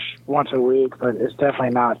publish once a week, but it's definitely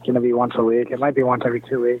not going to be once a week. It might be once every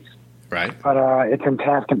 2 weeks. Right. But it's in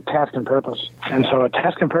Task and Purpose. And so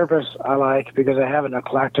Task and Purpose I like because I have an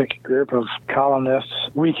eclectic group of columnists.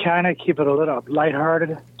 We kind of keep it a little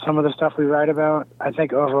lighthearted, some of the stuff we write about. I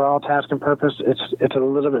think overall Task and Purpose, it's a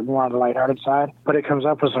little bit more on the lighthearted side, but it comes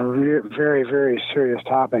up with some very, very serious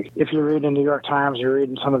topics. If you read the New York Times, you're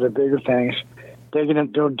reading some of the bigger things,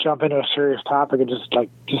 they'll jump into a serious topic and just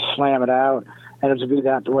slam it out, and it'll be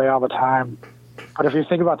that way all the time. But if you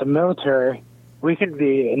think about the military, we could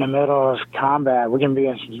be in the middle of combat. We can be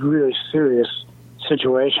in some really serious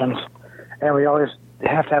situations, and we always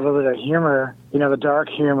have to have a little bit of humor, the dark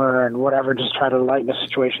humor and whatever, just try to lighten the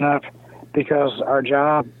situation up, because our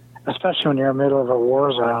job, especially when you're in the middle of a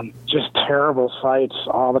war zone, just terrible fights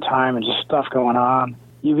all the time and just stuff going on,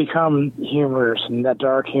 you become humorous, and that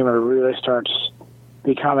dark humor really starts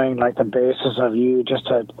becoming like the basis of you just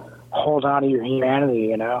to hold on to your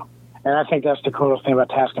humanity, And I think that's the coolest thing about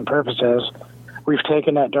Task and Purpose is we've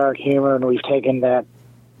taken that dark humor and we've taken that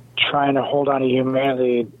trying to hold on to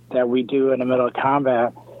humanity that we do in the middle of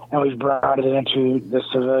combat, and we've brought it into the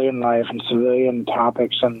civilian life and civilian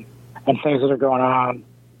topics and things that are going on.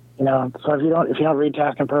 So if you don't read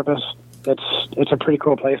Task and Purpose, it's a pretty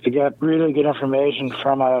cool place to get really good information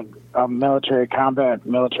from a military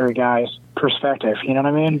guy's perspective. You know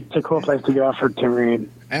what I mean? It's a cool place to go to read.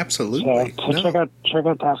 Absolutely. So check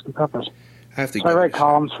out Task and Purpose. I write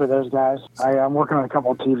columns for those guys. I'm working on a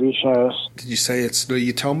couple of TV shows. Did you say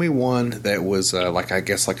you told me one that was like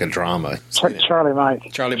a drama. Charlie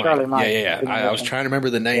Mike. Charlie Mike. Yeah. I was trying to remember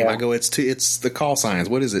the name. I go, it's the call signs.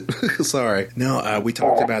 What is it? Sorry. No, we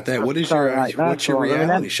talked about that. What is what's your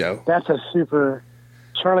reality show? That's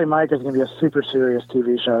Charlie Mike is going to be a super serious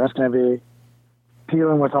TV show. That's going to be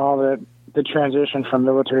dealing with all the transition from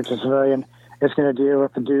military to civilian. It's going to deal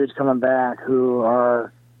with the dudes coming back who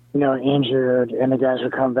are injured, and the guys who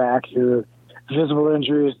come back who visible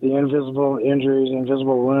injuries, the invisible injuries,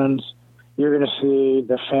 invisible wounds. You're going to see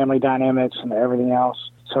the family dynamics and everything else.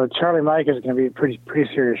 So Charlie Mike is going to be a pretty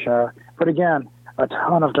serious show. But again, a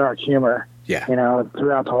ton of dark humor,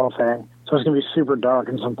 throughout the whole thing. So it's going to be super dark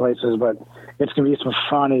in some places, but it's going to be some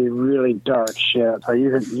funny, really dark shit. So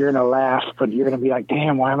you're going to laugh, but you're going to be like,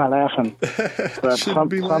 damn, why am I laughing? But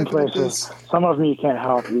some places, some of them you can't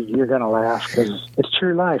help. You're going to laugh because it's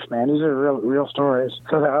true life, man. These are real stories.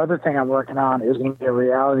 So the other thing I'm working on is going to be a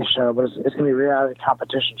reality show, but it's going to be a reality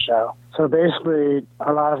competition show. So basically,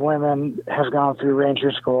 a lot of women have gone through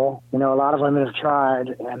Ranger School. A lot of women have tried,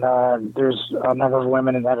 and there's a number of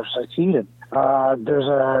women that have succeeded. There's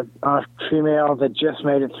a female that just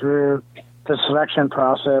made it through the selection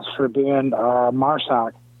process for being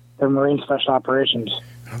MARSOC, the Marine Special Operations.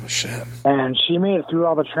 Oh, shit. And she made it through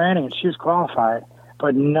all the training, and she was qualified,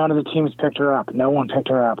 but none of the teams picked her up. No one picked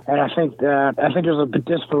her up. And I think there's a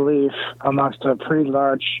disbelief amongst a pretty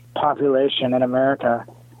large population in America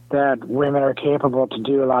that women are capable to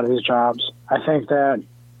do a lot of these jobs. I think that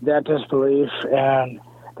disbelief, and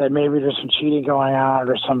that maybe there's some cheating going on, or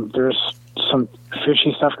there's some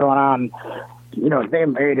fishy stuff going on. They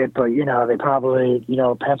made it, but, they probably,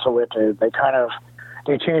 pencil whipped it. They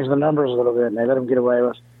changed the numbers a little bit, and they let them get away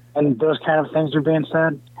with. And those kind of things are being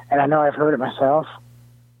said. And I know I've heard it myself.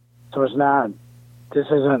 So it's not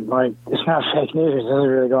fake news. This is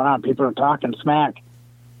really going on. People are talking smack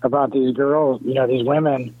about these girls, these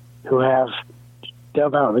women who have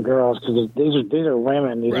dug out the girls, because these are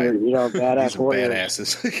women. These are, badass these are warriors.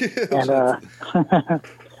 badasses. And,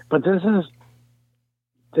 but this is,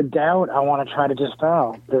 the doubt I want to try to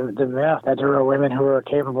dispel, the myth that there are women who are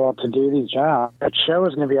capable to do these jobs. That show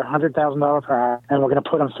is going to be $100,000 per hour, and we're going to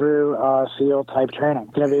put them through SEAL-type training.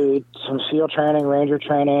 It's going to be some SEAL training, Ranger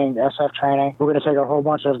training, SF training. We're going to take a whole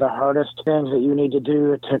bunch of the hardest things that you need to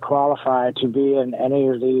do to qualify to be in any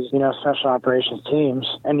of these, special operations teams,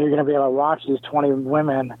 and you're going to be able to watch these 20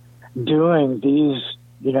 women doing these,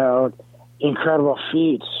 incredible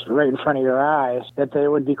feats right in front of your eyes, that they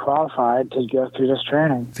would be qualified to go through this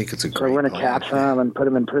training. I think it's a great So we're going to capture them and put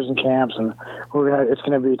them in prison camps, and it's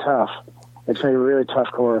going to be tough. It's going to be a really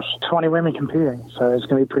tough course. 20 women competing, so it's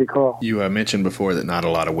going to be pretty cool. You mentioned before that not a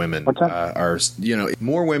lot of women are,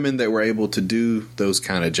 more women that were able to do those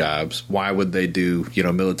kind of jobs. Why would they do,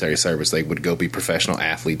 military service? They would go be professional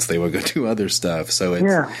athletes. They would go do other stuff. So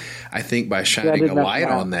I think by shining a light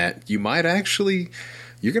on that, you might actually...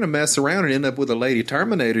 You're going to mess around and end up with a lady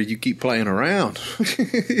Terminator. You keep playing around.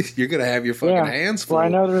 You're going to have your fucking hands full. Well, I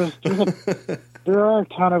know there are a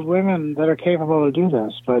ton of women that are capable to do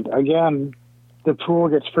this. But, again, the pool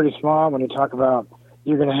gets pretty small when you talk about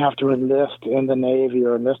you're going to have to enlist in the Navy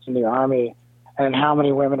or enlist in the Army, and how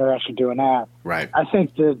many women are actually doing that. Right. I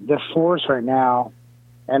think the force right now,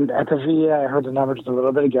 and at the VA, I heard the number just a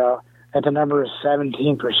little bit ago, that the number is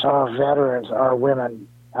 17% of veterans are women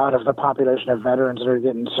out of the population of veterans that are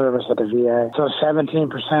getting service at the VA. So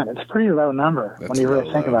 17%, it's a pretty low number when you really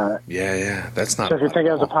think about it. Yeah, that's not. So if you think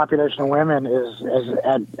of the population of women is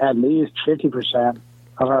at least 50%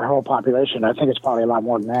 of our whole population, I think it's probably a lot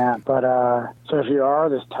more than that. But so if you are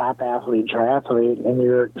this top athlete, triathlete, and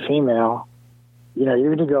you're female,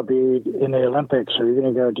 you're going to go be in the Olympics, or you're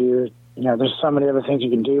going to go do, there's so many other things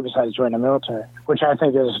you can do besides join the military, which I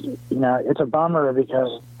think is, it's a bummer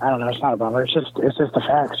because, I don't know, it's not a bummer. It's just the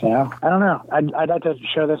facts, I don't know. I'd like to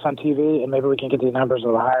show this on TV, and maybe we can get these numbers a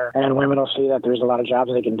little higher, and women will see that there's a lot of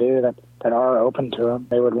jobs they can do that are open to them.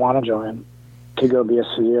 They would want to join to go be a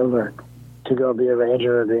SEAL or to go be a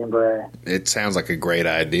Ranger or a Green Beret. It sounds like a great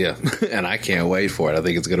idea, and I can't wait for it. I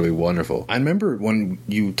think it's going to be wonderful. I remember when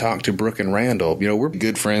you talked to Brooke and Randall, we're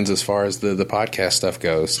good friends as far as the podcast stuff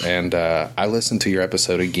goes, and I listened to your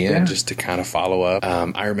episode again just to kind of follow up.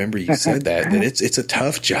 I remember you said that it's a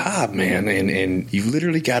tough job, man, and you've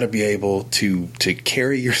literally got to be able to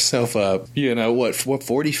carry yourself up,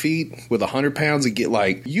 40 feet with 100 pounds and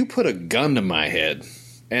get you put a gun to my head.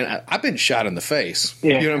 And I've been shot in the face.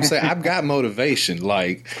 Yeah. You know what I'm saying? I've got motivation.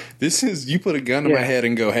 This is, you put a gun to my head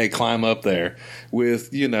and go, hey, climb up there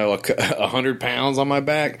with, 100 pounds on my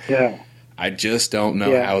back. Yeah. I just don't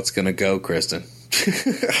know how it's going to go, Kristen.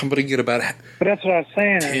 I'm going to get about But that's what I was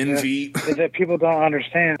saying. 10 feet. Is that people don't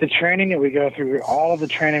understand. The training that we go through, all of the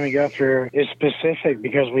training we go through is specific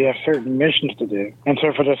because we have certain missions to do. And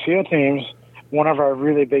so for the SEAL teams, one of our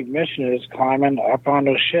really big missions is climbing up on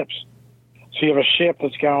those ships. So you have a ship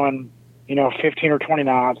that's going, 15 or 20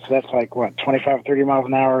 knots. That's 25, 30 miles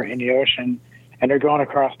an hour in the ocean. And they're going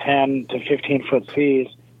across 10 to 15-foot seas.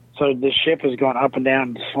 So the ship is going up and down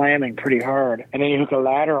and slamming pretty hard. And then you hook a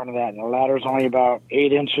ladder onto that. And the ladder is only about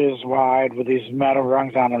 8 inches wide with these metal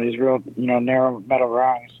rungs on them, these real, narrow metal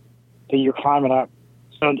rungs that you're climbing up.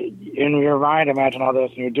 So in your mind, imagine all this.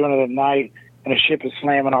 And you're doing it at night. And the ship is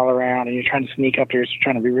slamming all around. And you're trying to sneak up there. So you're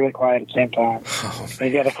trying to be really quiet at the same time. So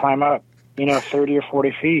you got to climb up. 30 or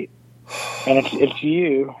 40 feet. And it's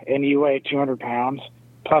you, and you weigh 200 pounds.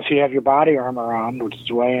 Plus you have your body armor on, which is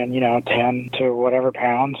weighing, 10 to whatever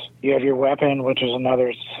pounds. You have your weapon, which is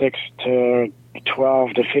another 6 to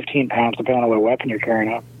 12 to 15 pounds, depending on what weapon you're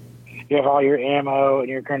carrying up. You have all your ammo and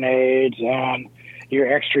your grenades and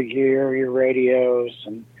your extra gear, your radios,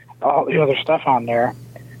 and all the other stuff on there.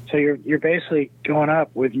 So you're basically going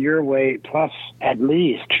up with your weight plus at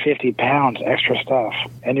least 50 pounds extra stuff,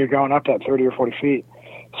 and you're going up that 30 or 40 feet.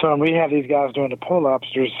 So when we have these guys doing the pull-ups,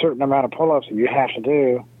 there's a certain amount of pull-ups that you have to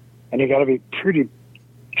do, and you got to be pretty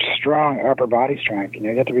strong upper body strength.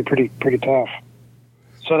 You have to be pretty tough.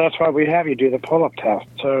 So that's why we have you do the pull-up test.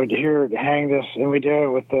 So here, hang this, and we do it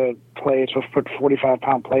with the plates. We'll put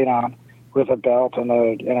 45-pound plate on with a belt and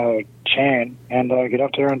a chain, and get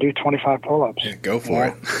up there and do 25 pull-ups. Yeah, go for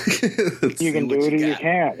it. You can do it or you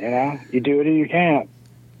can't, You do it or you can't.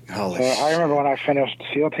 Holy so I remember when I finished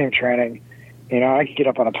SEAL team training, I could get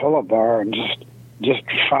up on a pull-up bar and just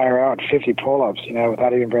fire out 50 pull-ups,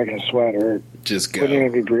 without even breaking a sweat or just go. Wouldn't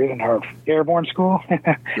even be breathing hard. Airborne school?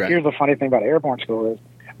 Right. Here's the funny thing about airborne school is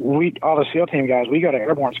all the SEAL team guys, we go to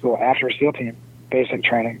airborne school after SEAL team basic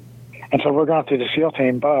training. And so we're going through the SEAL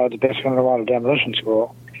team BUD/S, Basic Underwater Demolition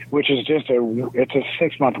School, which is just it's a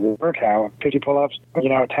 6-month workout, 50 pull-ups,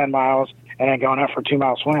 10 miles, and then going out for a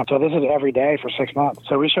 2-mile swim. So this is every day for 6 months.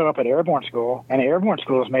 So we show up at airborne school, and airborne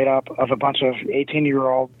school is made up of a bunch of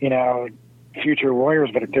 18-year-old, future warriors,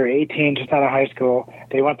 but they're 18, just out of high school.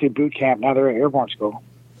 They went through boot camp. Now they're at airborne school.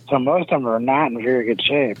 So most of them are not in very good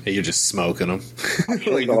shape. Hey, you're just smoking them.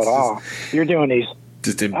 Like, at all. You're doing these.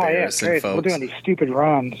 Just embarrassing great. folks. We're doing these stupid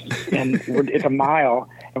runs, and it's a mile,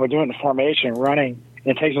 and we're doing the formation, running.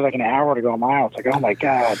 And it takes us like an hour to go a mile. It's like, oh my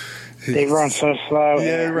God, they run so slow.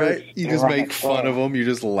 Yeah, right. You just make fun of them. You're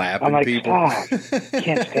just laughing. I'm like, people. Stop.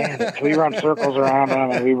 Can't stand it. So we run circles around them,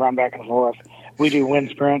 and we run back and forth. We do wind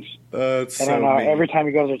sprints. It's and so then mean. every time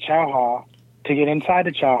you go to the chow hall, to get inside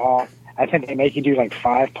the chow hall, I think they make you do like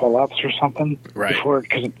 5 pull-ups or something. Right.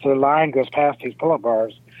 Because the line goes past these pull-up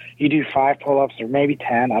bars. You do 5 pull-ups or maybe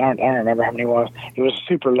 10. I don't remember how many it was. It was a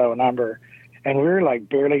super low number. And we were like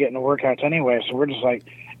barely getting the workouts anyway. So we're just like,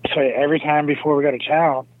 so every time before we go to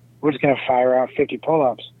chow, we're just going to fire out 50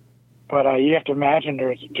 pull-ups. But you have to imagine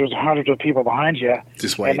there's hundreds of people behind you,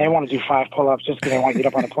 just and they want to do 5 pull-ups just because they want to get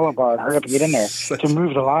up on a pull-up bar and hurry up and get in there to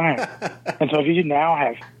move the line. And so if you now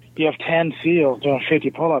have 10 SEALs doing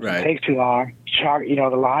 50 pull-ups, right. It takes too long.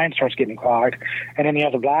 The line starts getting clogged, and then you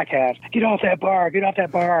have the black hats. Get off that bar!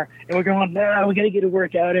 And we're going, no, we got to get a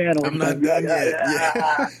workout in. And I'm not done yet.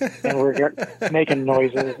 Yeah. And we're making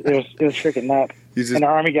noises. It was freaking nuts. And the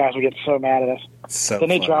Army guys would get so mad at us. So then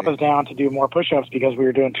they funny. drop us down to do more push-ups because we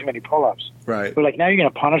were doing too many pull-ups. Right. We're like, now you're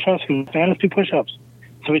going to punish us? Man, let's do push-ups.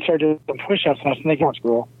 So we started doing push-ups, and I was thinking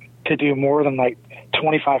school to do more than like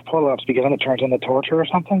 25 pull-ups because then it turns into torture or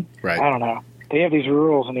something. Right. I don't know. They have these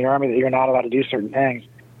rules in the Army that you're not allowed to do certain things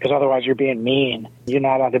because otherwise you're being mean. You're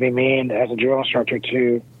not allowed to be mean as a drill instructor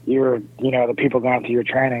to the people going through your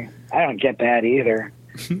training. I don't get that either.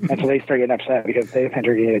 And so they start getting upset because they think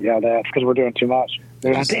they're going to get yelled at because we're doing too much.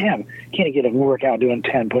 They're like, damn, can't get a workout doing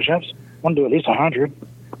 10 push-ups. I want to do at least 100.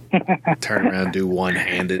 Turn around and do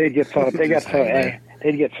one-handed. They'd get so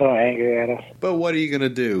angry at us. But what are you going to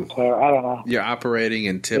do? So I don't know. You're operating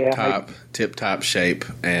in tip-top shape,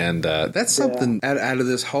 and that's something out of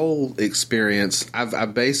this whole experience.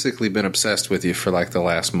 I've basically been obsessed with you for like the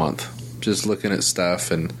last month, just looking at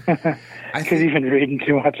stuff, and because you've been reading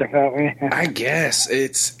too much about me. I guess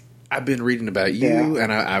I've been reading about you,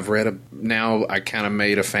 and I've read now. I kind of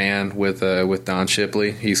made a fan with Don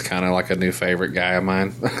Shipley. He's kind of like a new favorite guy of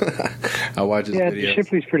mine. I watch his videos. Yeah,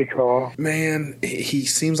 Shipley's pretty cool. Man, he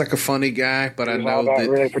seems like a funny guy, but He's I know all about that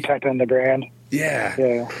really protecting the brand.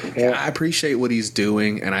 Yeah. I appreciate what he's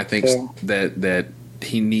doing, and I think that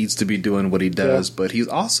he needs to be doing what he does, but he's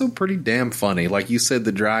also pretty damn funny. Like you said,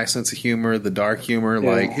 the dry sense of humor, the dark humor,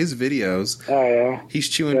 like his videos. Oh, yeah. He's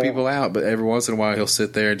chewing people out, but every once in a while he'll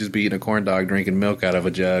sit there and just be eating a corn dog, drinking milk out of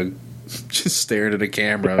a jug, just staring at a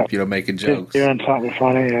camera, making jokes. Just doing something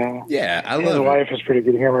funny, yeah. Yeah, I love his it. wife is pretty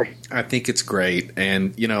good humor. I think it's great.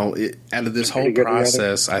 And, out of this whole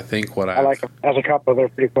process, I think I like them. As a couple, they're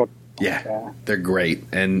pretty cool. Yeah, they're great.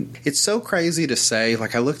 And it's so crazy to say.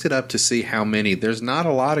 Like, I looked it up to see how many. There's not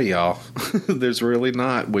a lot of y'all. There's really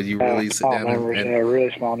not when you really sit down. A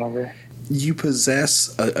really small number. You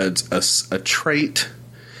possess a trait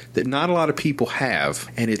that not a lot of people have.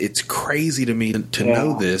 And it's crazy to me to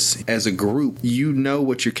know this as a group. You know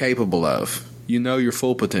what you're capable of. You know your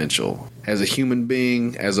full potential. As a human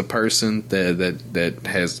being, as a person that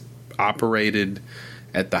has operated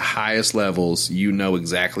at the highest levels, you know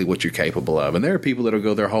exactly what you're capable of. And there are people that'll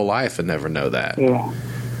go their whole life and never know that. Yeah.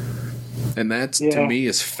 And that's, to me,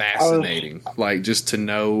 is fascinating. Like, just to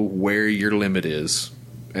know where your limit is.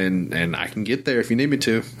 And I can get there if you need me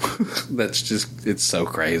to. That's just, it's so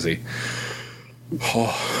crazy.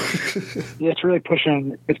 It's really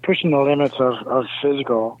pushing the limits of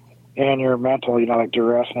physical and your mental, like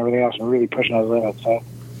duress and everything else, and really pushing those limits. So,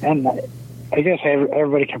 and I guess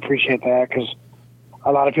everybody can appreciate that because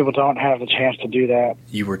a lot of people don't have the chance to do that.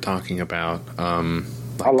 You were talking about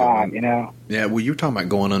a lot, Yeah, well, you were talking about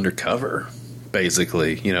going undercover,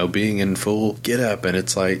 basically. Being in full get up, and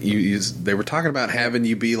it's like they were talking about having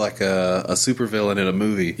you be like a supervillain in a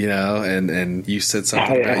movie, and you said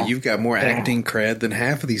something about you've got more acting cred than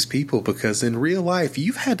half of these people because in real life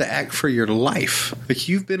you've had to act for your life. Like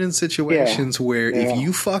you've been in situations where if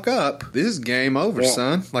you fuck up, this is game over,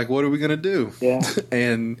 son. Like, what are we gonna do? Yeah,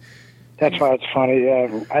 and. That's why it's funny.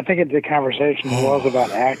 I think the conversation was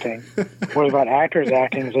about acting. Was about actors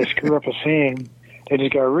acting. Is they screw up a scene, they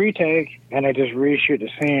just go retake and they just reshoot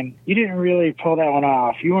the scene. You didn't really pull that one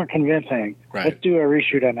off. You weren't convincing. Right. Let's do a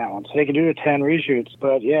reshoot on that one. So they can do 10 reshoots.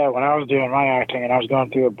 But when I was doing my acting and I was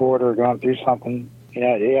going through a border, going through something,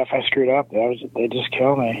 if I screwed up, they just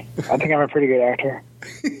kill me. I think I'm a pretty good actor.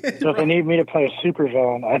 So if they need me to play a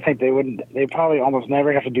supervillain, I think they wouldn't. They probably almost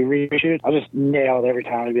never have to do reshoots. I'll just nail it every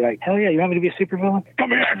time and be like, "Hell yeah, you want me to be a supervillain? Come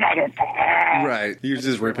here, motherfucker!" Right. You're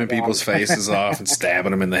just ripping people's faces off and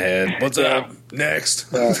stabbing them in the head. What's up? Next.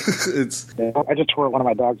 It's I just tore one of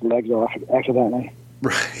my dog's legs off accidentally.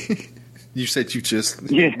 right. You said you just.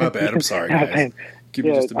 Yeah. My bad. I'm sorry, guys. Give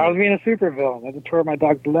me Yeah, just a I was minute. being a supervillain. I just tore my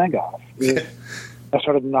dog's leg off. I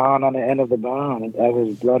started gnawing on the end of the bone, and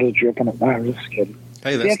his blood is dripping. No, I'm just kidding.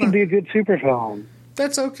 Hey, Yeah, I that's can not, be a good supervillain.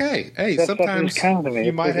 that's okay. Hey, That stuff sometimes just comes to me.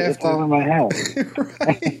 you might have it's all in to. my head.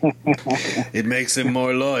 It makes him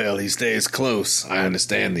more loyal. He stays close. I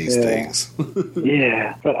understand these things.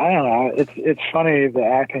 Yeah, but I don't know. It's funny, the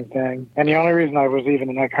acting thing. And the only reason I was even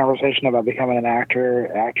in that conversation about becoming an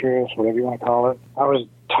actor, actress, whatever you want to call it, I was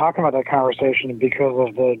talking about that conversation because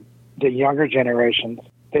of the younger generations.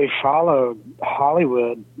 They followed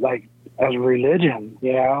Hollywood like as religion,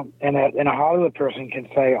 you know, and a Hollywood person can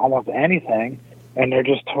say almost anything, and they're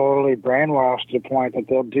just totally brainwashed to the point that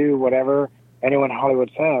they'll do whatever anyone in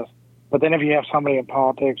Hollywood says. But then if you have somebody in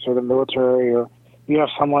politics or the military, or you have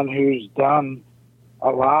someone who's done a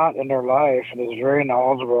lot in their life and is very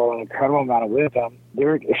knowledgeable and an incredible amount of wisdom,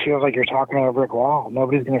 it feels like you're talking to a brick wall.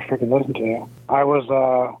 Nobody's going to freaking listen to you.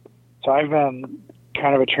 So I've been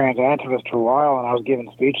kind of a trans activist for a while, and I was giving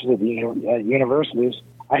speeches at universities.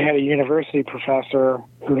 I had a university professor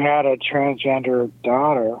who had a transgender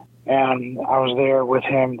daughter, and I was there with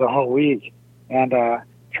him the whole week. And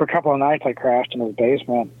for a couple of nights, I crashed in his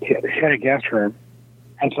basement. He had a guest room.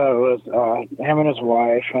 And so it was him and his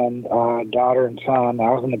wife and daughter and son. I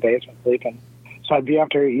was in the basement sleeping. So I'd be up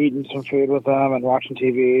there eating some food with them and watching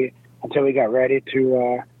TV until we got ready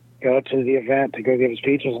to go to the event to go give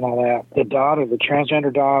speeches and all that. The daughter, the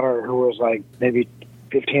transgender daughter, who was like maybe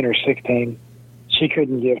 15 or 16, she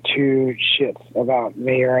couldn't give two shits about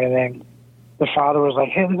me or anything. The father was like,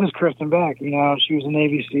 "Hey, this is Kristen Beck. You know, she was a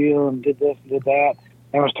Navy SEAL and did this and did that,"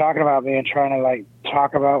 and was talking about me and trying to like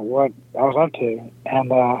talk about what I was up to.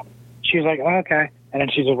 And she was like, "Oh, okay," and then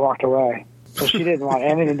she just walked away. So she didn't want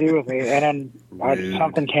anything to do with me. And then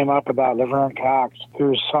something came up about Laverne Cox,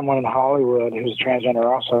 who's someone in Hollywood who's transgender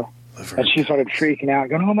also. And she started freaking out,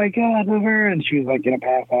 going, "Oh my God, Laverne!" And she was like going to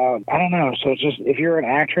pass out. I don't know. So it's just, if you're an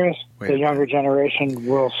actress, the younger generation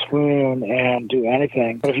will swoon and do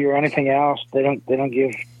anything. But if you're anything else, they don't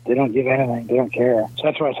give anything. They don't care. So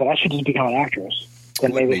that's why I said I should just become an actress.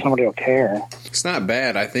 Then maybe somebody will care. It's not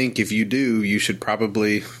bad. I think if you do, you should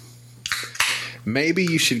probably. Maybe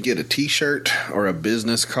you should get a T-shirt or a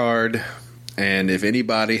business card, and if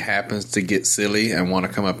anybody happens to get silly and want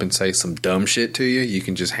to come up and say some dumb shit to you, you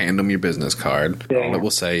can just hand them your business card. Yeah. All it will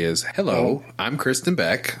say is, "Hello, I'm Kristen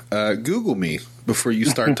Beck. Google me before you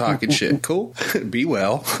start talking shit. Cool? Be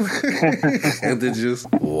well." And then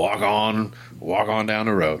just walk on down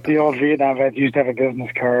the road. The old Vietnam vets used to have a business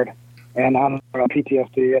card, and I'm on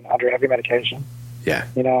PTSD and under heavy medication. Yeah.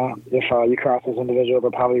 You know, if you cross this individual,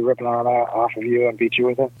 they'll probably rip an arm out off of you and beat you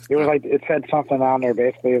with it. It was like, it said something on there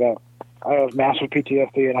basically that I have massive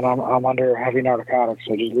PTSD and I'm under heavy narcotics,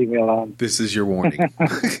 so just leave me alone. This is your warning.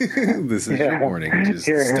 This is your warning. Just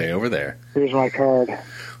stay over there. Here's my card.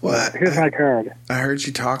 Well, Here's my card. I heard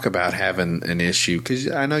you talk about having an issue, because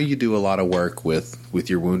I know you do a lot of work with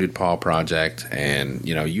your Wounded Paw Project, and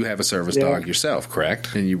you know you have a service dog yourself,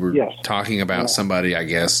 correct? And you were talking about somebody, I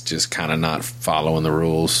guess, just kind of not following the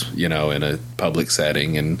rules, you know, in a public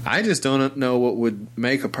setting. And I just don't know what would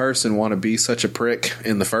make a person want to be such a prick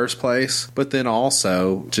in the first place, but then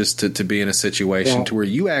also just to be in a situation to where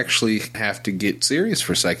you actually have to get serious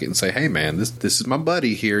for a second and say, "Hey man, this is my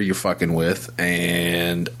buddy here you're fucking with,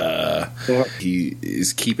 and he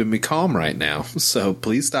is keeping me calm right now, so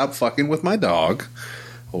please stop fucking with my dog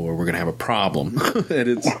or we're gonna have a problem."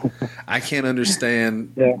 And I can't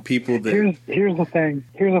understand people that here's the thing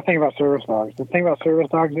about service dogs. The thing about service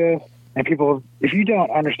dogs is, and people, if you don't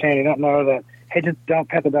understand, you don't know that, hey, just don't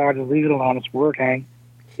pet the dog, just leave it alone, it's working.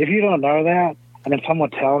 If you don't know that, and then someone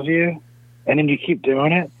tells you, and then you keep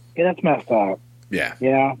doing it, that's messed up. Yeah.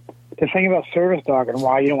 You know, the thing about service dog and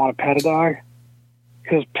why you don't want to pet a dog,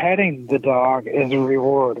 because petting the dog is a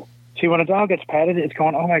reward. See, when a dog gets petted, it's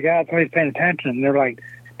going, "Oh my God, somebody's paying attention." And they're like,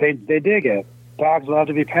 they dig it. Dogs love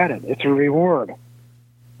to be petted. It's a reward,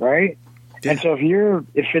 right? Yeah. And so if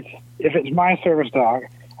it's my service dog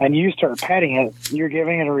and you start petting it, you're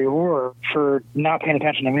giving it a reward for not paying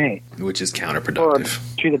attention to me, which is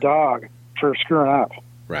counterproductive, or to the dog for screwing up.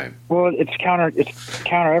 Right. Well, it's counter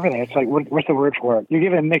everything. It's like, what's the word for it? You're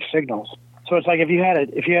giving mixed signals. So it's like if you had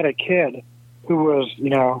a kid who was, you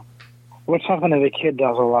know, what's something that a kid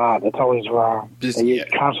does a lot that's always wrong? Just that you're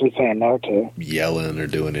constantly saying no to. Yelling or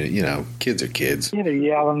doing it. You know, kids are kids. Either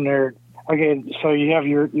yelling or... Okay, so you have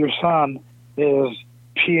your son is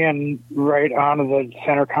peeing right onto the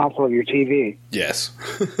center console of your TV. Yes.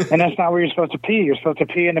 And that's not where you're supposed to pee. You're supposed to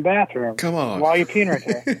pee in the bathroom. Come on. While you're peeing right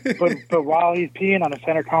there. but while he's peeing on the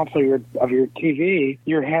center console of your TV,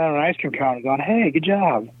 you're handing an ice cream cone and going, hey, good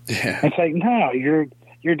job. Yeah. It's like, no, you're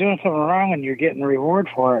doing something wrong and you're getting a reward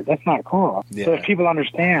for it. That's not cool. Yeah. So if people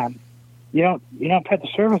understand, you don't pet the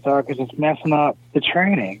service dog because it's messing up the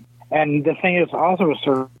training. And the thing is also with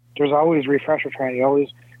service, there's always refresher training, always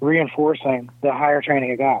reinforcing the higher training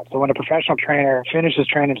you got. So when a professional trainer finishes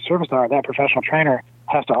training the service dog, that professional trainer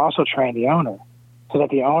has to also train the owner so that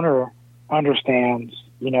the owner understands,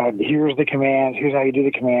 here's the commands, here's how you do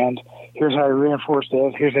the commands, here's how you reinforce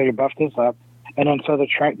this, here's how you buff this up. And then so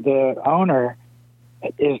the owner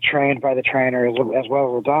is trained by the trainer as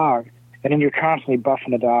well as the dog. And then you're constantly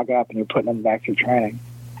buffing the dog up and you're putting them back through training.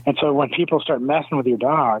 And so when people start messing with your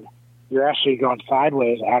dog, you're actually going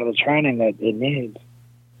sideways out of the training that it needs.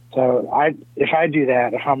 So if I do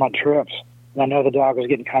that, if I'm on trips, and I know the dog is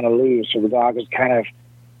getting kind of loose or the dog is kind of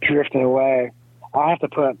drifting away, I'll have to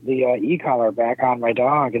put the e-collar back on my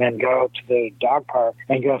dog and then go to the dog park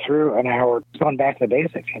and go through an hour going back to the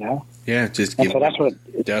basics, Yeah, just and so that's what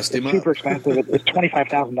dust him it's super up. expensive. It's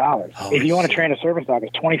 $25,000. If you want to train a service dog,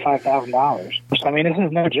 it's $25,000. So, I mean, this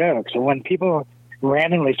is no joke. So when people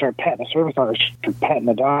randomly start petting a service dog or start petting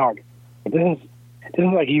the dog, this is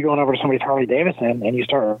like you going over to somebody's Harley Davidson and you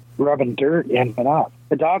start rubbing dirt in and up.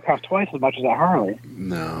 The dog costs twice as much as a Harley.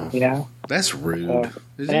 No. That's rude. It's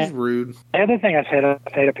just and rude. The other thing I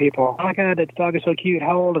say to people, oh my God, that dog is so cute.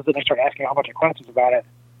 How old is it? And they start asking a whole bunch of questions about it.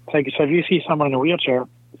 So if you see someone in a wheelchair,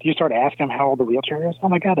 if you start asking them how old the wheelchair is, oh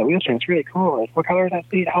my God, that wheelchair is really cool. What color is that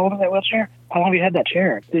seat? How old is that wheelchair? How long have you had that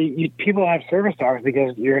chair? People have service dogs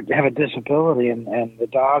because you have a disability and the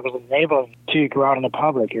dog is enabling to go out in the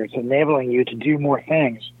public, or it's enabling you to do more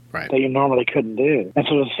things that you normally couldn't do. And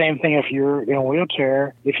so the same thing if you're in a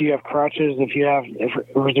wheelchair, if you have crutches,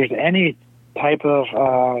 if there's any type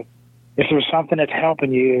of, if there's something that's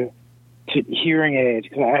helping you to hearing aids,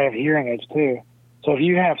 because I have hearing aids too. So if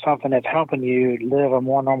you have something that's helping you live a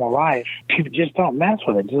more normal life, just don't mess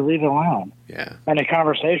with it. Just leave it alone. Yeah. And the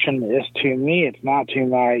conversation is to me. It's not to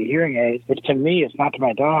my hearing aids. It's to me. It's not to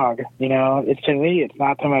my dog. It's to me. It's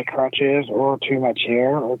not to my crutches or to my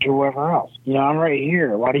chair or to whoever else. I'm right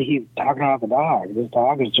here. Why do you keep talking about the dog? This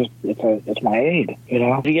dog is just, it's my aid.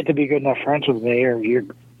 If you get to be good enough friends with me, or you're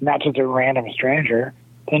not just a random stranger,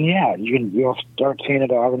 then yeah, you'll start seeing a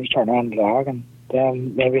dog and you start knowing the dog, and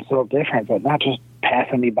then maybe it's a little different, but not just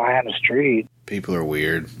passing me by on the street. People are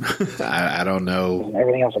weird. I don't know. And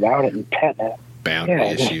everything else about it and petting it. Boundary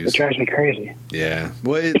issues. It drives me crazy. Yeah.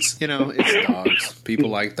 Well, it's dogs. People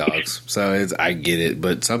like dogs. So I get it.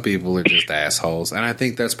 But some people are just assholes. And I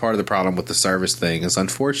think that's part of the problem with the service thing is,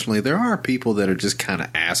 unfortunately, there are people that are just kind of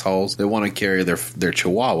assholes that want to carry their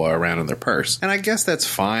chihuahua around in their purse. And I guess that's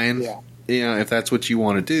fine. Yeah. If that's what you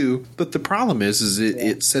want to do. But the problem is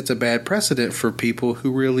it sets a bad precedent for people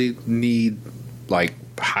who really need, like,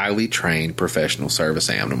 highly trained professional service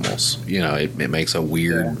animals. It makes a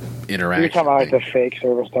weird interaction. You're talking about like the fake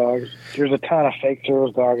service dogs. There's a ton of fake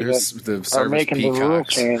service dogs that are making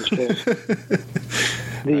peacocks. The rule change.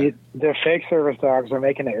 The fake service dogs are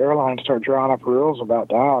making the airlines start drawing up rules about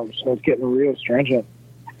dogs, so it's getting real stringent.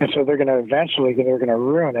 And so they're going to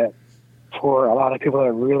ruin it for a lot of people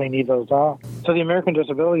that really need those dogs. So the American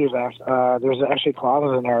Disabilities Act, there's actually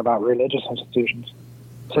clauses in there about religious institutions.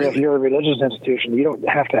 So if you're a religious institution, you don't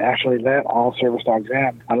have to actually let all service dogs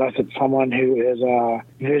in unless it's someone who is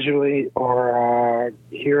visually or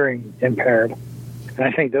hearing impaired. And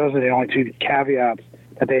I think those are the only two caveats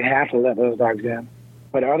that they have to let those dogs in.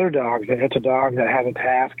 But other dogs, if it's a dog that has a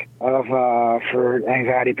task of for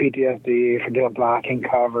anxiety, PTSD, for doing blocking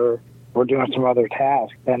cover, or doing some other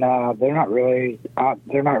task, then they're not really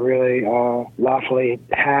lawfully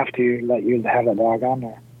have to let you have that dog on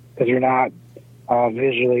there because you're not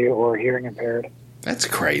visually or hearing impaired. That's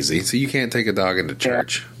crazy. So you can't take a dog into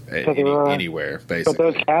church anywhere,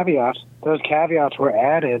 basically. But those caveats were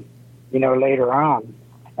added, later on.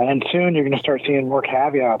 And soon you're going to start seeing more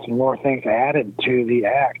caveats and more things added to the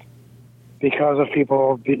act because of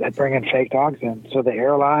people bringing fake dogs in. So the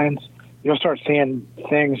airlines, you'll start seeing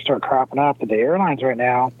things start cropping up. But the airlines right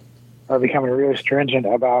now are becoming really stringent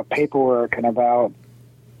about paperwork and about,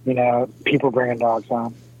 people bringing dogs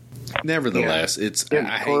on. Nevertheless, it's The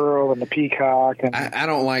squirrel and the peacock. And I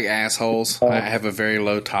don't like assholes. I have a very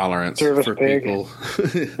low tolerance Service for pig. people.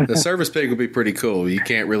 The service pig would be pretty cool. You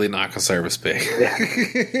can't really knock a service pig. Yeah,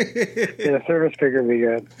 the service pig would be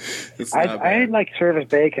good. It's not I bad. like service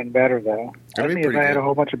bacon better, though. I That'd be think if pretty I had good. a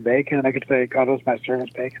whole bunch of bacon, I could say, God, that's my service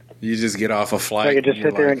bacon. You just get off a flight. I could just and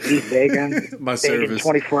you're sit there like, and eat bacon. My bacon service.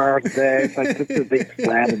 24 hours a day. It's like, this is a big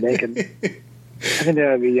slab of bacon. I think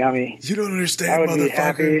that would be yummy. You don't I understand, would be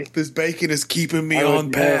happy. motherfucker. This bacon is keeping me I would on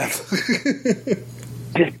be path.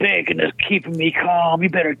 This bacon is keeping me calm. You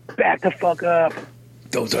better back the fuck up.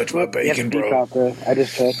 Don't touch my You have to bacon, beep bro. out there. I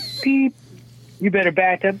just said, beep. You better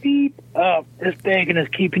back the beep up. This bacon is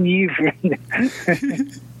keeping you from...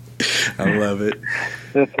 I love it.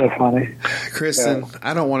 That's so funny. Kristen,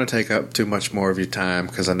 I don't want to take up too much more of your time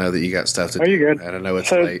because I know that you got stuff to Are do. you good? And I know it's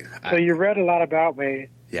So, late. so you read a lot about me.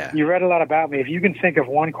 Yeah. You read a lot about me. If you can think of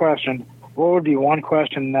one question, what would be one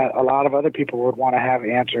question that a lot of other people would want to have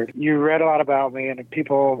answered? You read a lot about me, and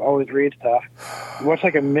people always read stuff. What's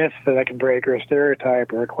like a myth that I can break, or a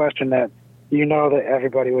stereotype, or a question that you know that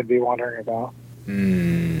everybody would be wondering about?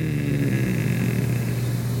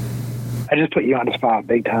 I just put you on the spot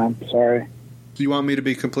big time. Sorry. Do you want me to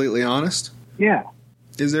be completely honest? Yeah.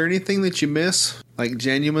 Is there anything that you miss? Like,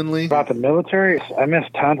 genuinely? About the military, I miss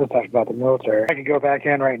tons of stuff about the military. I could go back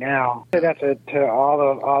in right now. Say that to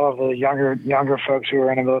all of the younger folks who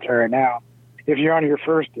are in the military right now. If you're on your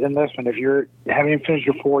first enlistment, if you haven't even finished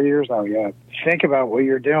your 4 years out yet, think about what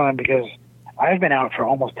you're doing, because I've been out for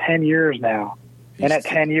almost 10 years now, and that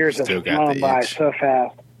 10 years has still got flown the by itch. so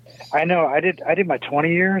fast. I know. I did my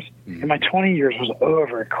 20 years, and my 20 years was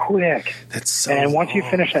over quick. That's so And once you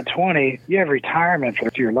long. finish that 20, you have retirement for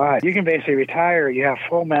your life. You can basically retire. You have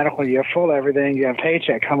full medical. You have full everything. You have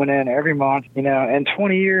paycheck coming in every month. You know, in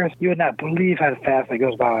 20 years, you would not believe how fast that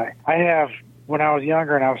goes by. I have, when I was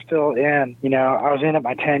younger and I was still in, you know, I was in at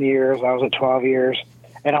my 10 years. I was at 12 years.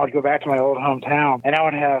 And I would go back to my old hometown, and I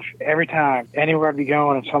would have, every time, anywhere I'd be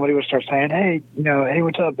going, and somebody would start saying, hey, you know, hey,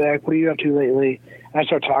 what's up, Beck? What are you up to lately? And I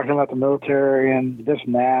start talking about the military and this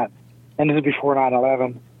and that. And this is before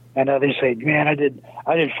 9/11. And they say, man, I did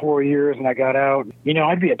 4 years and I got out. You know,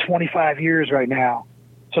 I'd be at 25 years right now.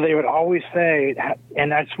 So they would always say,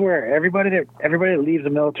 and I swear, everybody that leaves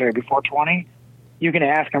the military before 20, you can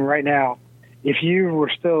ask them right now, if you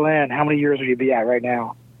were still in, how many years would you be at right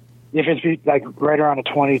now? If it's like right around the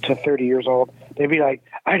 20 to 30 years old, they'd be like,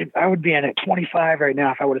 I would be in at 25 right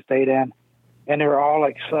now if I would have stayed in. And they were all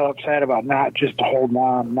like so upset about not just holding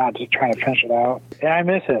on, not just trying to finish it out. And I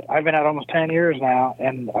miss it. I've been out almost 10 years now,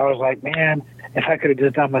 and I was like, man, if I could have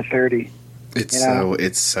just done my 30.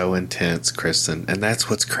 It's so intense, Kristen. And that's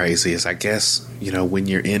what's crazy is, I guess, you know, when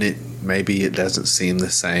you're in it, maybe it doesn't seem the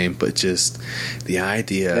same, but just the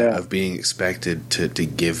idea of being expected to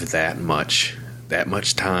give that much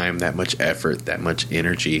time, that much effort, that much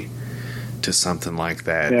energy to something like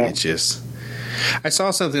that. Yeah. It just... I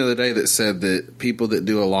saw something the other day that said that people that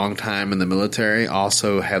do a long time in the military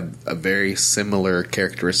also have a very similar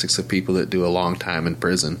characteristics of people that do a long time in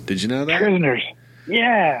prison. Did you know that? Prisoners.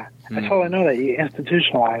 Yeah. I totally know that. You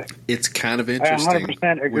institutionalized. It's kind of I interesting. 100%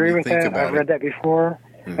 when agree you with think that. about I've read that before.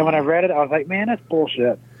 And when I read it, I was like, man, that's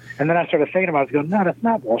bullshit. And then I started thinking about it, going, no, that's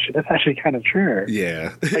not bullshit. That's actually kind of true.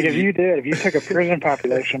 Yeah. Like if you took a prison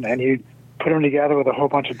population and you put them together with a whole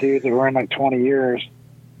bunch of dudes that were in like 20 years,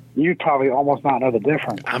 you'd probably almost not know the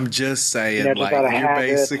difference. I'm just saying, You know, just like, out of you're habit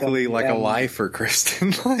basically and- like a and- lifer,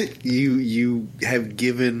 Kristen. Like, you have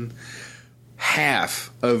given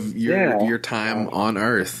half of your time on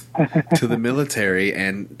Earth to the military,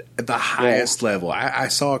 and at the highest level. I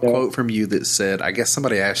saw a quote from you that said, I guess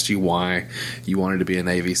somebody asked you why you wanted to be a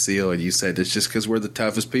Navy SEAL, and you said, it's just because we're the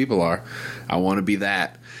toughest people are. I want to be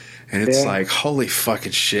that. And it's like, holy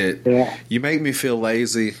fucking shit. Yeah. You make me feel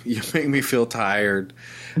lazy. You make me feel tired.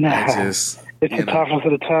 Nah, It's it's the toughest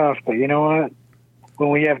of the tough, but you know what?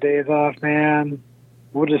 When we have days off, man,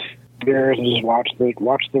 we'll just beers and just watch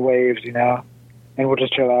the waves, you know, and we'll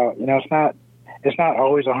just chill out. You know, it's not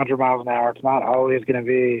always 100 miles an hour. It's not always going to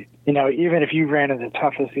be, you know, even if you ran in the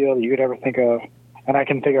toughest field that you could ever think of, and I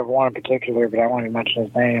can think of one in particular, but I won't even mention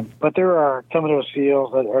his name. But there are some of those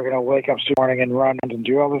SEALs that are going to wake up this morning and run and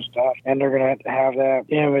do all this stuff, and they're going to have that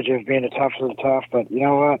image of being the toughest of the tough. But you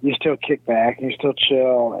know what? You still kick back, and you still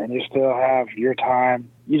chill, and you still have your time.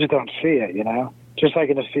 You just don't see it, you know? Just like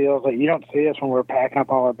in the fields, like you don't see us when we're packing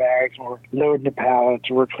up all our bags, when we're loading the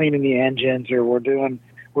pallets, or we're cleaning the engines, or we're down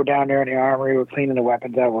there in the armory, we're cleaning the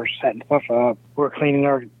weapons out, we're setting stuff up, we're cleaning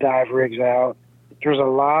our dive rigs out. There's a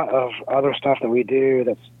lot of other stuff that we do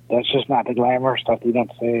that's just not the glamour stuff that you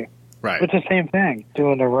don't see. Right. It's the same thing.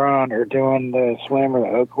 Doing the run or doing the swim or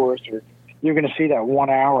the oak course, or you're going to see that 1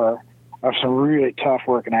 hour of some really tough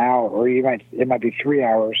working out, or it might be 3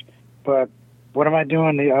 hours. But what am I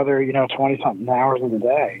doing the other, 20-something hours of the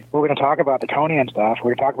day? We're going to talk about the Conan stuff.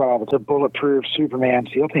 We're going to talk about all the bulletproof Superman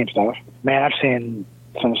SEAL Team stuff. Man, I've seen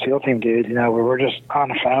some SEAL Team dudes, where we're just on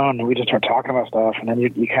the phone and we just start talking about stuff, and then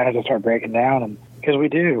you kind of just start breaking down, and because we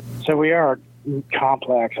do. So we are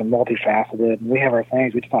complex and multifaceted, and we have our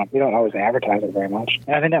things. We don't always advertise it very much.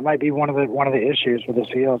 And I think that might be one of the issues with the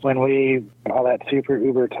SEALs, when we all that super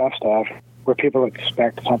uber tough stuff where people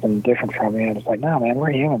expect something different from you, and it's like, no, man,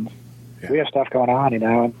 we're humans. Yeah. We have stuff going on,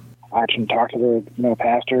 and I can talk to the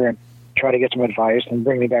pastor and try to get some advice and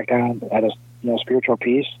bring me back down at a spiritual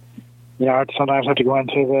peace. I sometimes have to go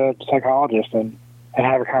into the psychologist and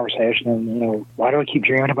have a conversation, and, why do I keep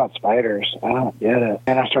dreaming about spiders? I don't get it.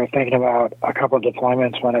 And I started thinking about a couple of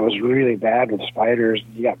deployments when it was really bad with spiders.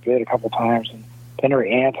 You got bit a couple times, and then there were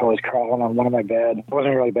ants always crawling on one of my bed. It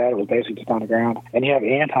wasn't really bad. It was basically just on the ground. And you have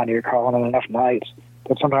ants on you crawling on enough nights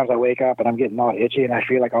that sometimes I wake up and I'm getting all itchy, and I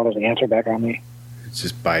feel like all those ants are back on me. It's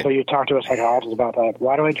just bite. So you talk to a psychologist about that.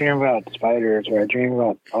 Why do I dream about spiders, or I dream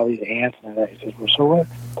about all these ants and that? He says, well, so what?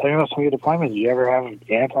 Tell me about some of your deployments. Did you ever have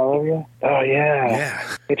ants all over you? Oh, yeah.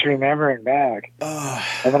 Yeah. It's remembering back.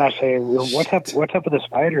 And then I say, well, what's up with the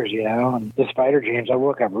spiders, And the spider dreams, I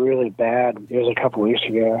woke up really bad. It was a couple weeks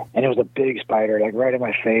ago, and it was a big spider, like right in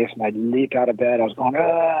my face, and I leaped out of bed. I was going,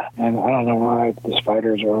 ah! And I don't know why the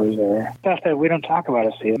spiders are always there. Stuff that we don't talk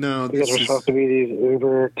about, No, because we're supposed to be these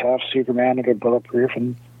uber tough Superman and good bulletproof,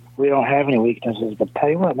 and we don't have any weaknesses. But tell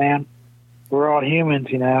you what, man, we're all humans,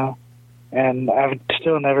 and I've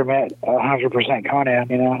still never met 100%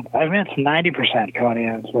 Conan, I've met some 90%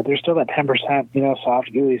 Conans, but there's still that 10%,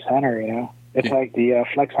 soft, gooey center, It's like the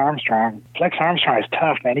Flex Armstrong. Flex Armstrong is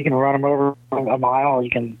tough, man. You can run him over a mile. You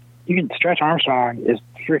can Stretch Armstrong is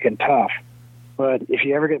freaking tough. But if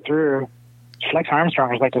you ever get through, Flex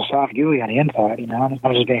Armstrong is like the soft, gooey on the inside,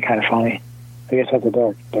 I'm just being kind of funny. I guess that's a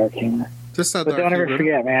dark humor. That's not but don't ever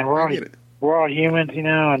forget, man, we're all humans,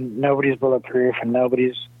 and nobody's bulletproof, and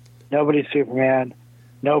nobody's Superman,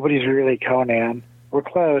 nobody's really Conan. We're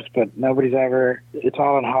close, but nobody's ever. It's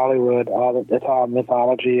all in Hollywood. It's all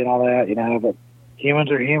mythology and all that, But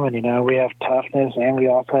humans are human, We have toughness, and we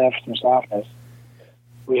also have some softness.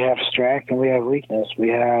 We have strength and we have weakness. We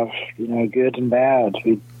have goods and bads.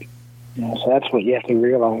 So that's what you have to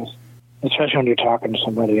realize, especially when you're talking to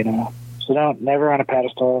somebody, So never on a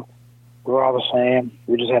pedestal. We're all the same.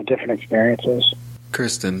 We just have different experiences.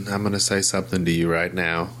 Kristen, I'm going to say something to you right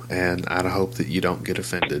now, and I hope that you don't get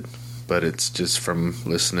offended, but it's just from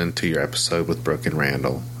listening to your episode with Brooke and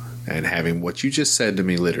Randall and having what you just said to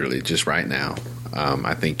me literally just right now.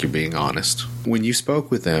 I think you're being honest. When you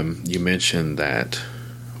spoke with them, you mentioned that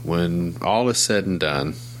when all is said and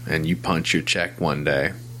done and you punch your check one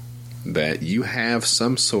day, that you have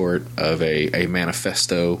some sort of a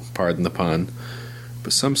manifesto, pardon the pun,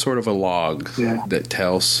 but some sort of a log that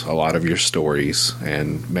tells a lot of your stories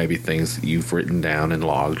and maybe things that you've written down and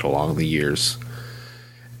logged along the years.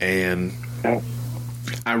 And I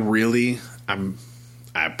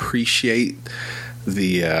appreciate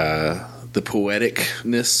the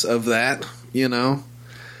poeticness of that,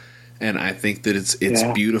 And I think that it's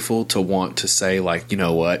beautiful to want to say, like, you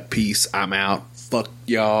know what, peace, I'm out, fuck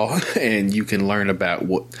y'all, and you can learn about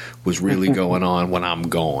what was really going on when I'm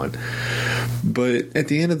gone. But at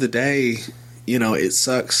the end of the day, it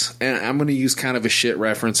sucks. And I'm going to use kind of a shit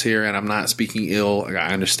reference here, and I'm not speaking ill.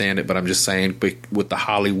 I understand it, but I'm just saying with the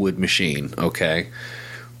Hollywood machine, okay?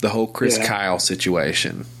 The whole Chris Kyle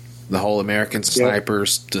situation. The whole American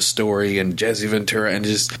Snipers, the story, and Jesse Ventura, and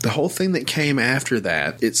just the whole thing that came after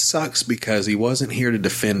that. It sucks because he wasn't here to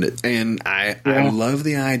defend it. And I love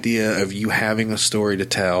the idea of you having a story to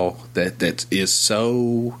tell that is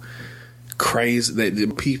so crazy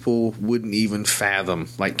that people wouldn't even fathom,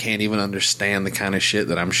 like can't even understand the kind of shit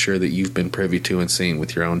that I'm sure that you've been privy to and seen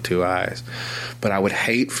with your own two eyes. But I would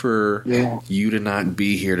hate for you to not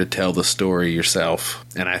be here to tell the story yourself.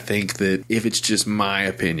 And I think that if it's just my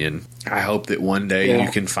opinion, I hope that one day you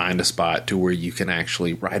can find a spot to where you can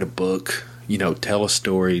actually write a book, tell a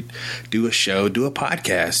story, do a show, do a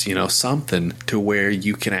podcast, something to where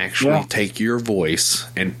you can actually take your voice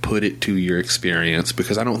and put it to your experience,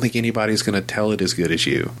 because I don't think anybody's going to tell it as good as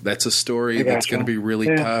you. That's a story that's going to be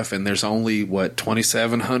really tough, and there's only,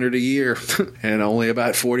 2,700 a year and only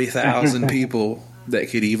about 40,000 people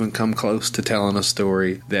that could even come close to telling a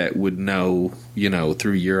story that would know,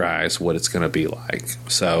 through your eyes what it's going to be like.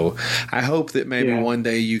 So I hope that maybe one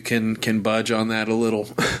day you can budge on that a little,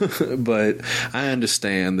 but I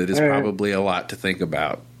understand that it's probably a lot to think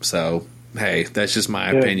about. So, hey, that's just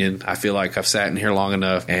my opinion. I feel like I've sat in here long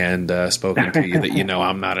enough and spoken to you that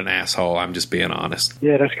I'm not an asshole. I'm just being honest.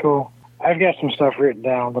 Yeah, that's cool. I've got some stuff written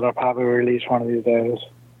down that I'll probably release one of these days.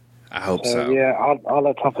 I hope so. Yeah, I'll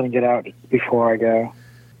let something get out before I go.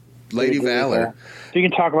 Lady Valor. So you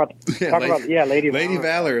can talk about Lady Valor. Lady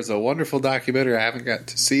Valor is a wonderful documentary. I haven't got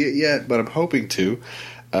to see it yet, but I'm hoping to.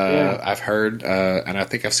 I've heard, and I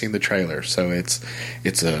think I've seen the trailer. So it's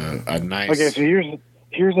a nice. Okay, so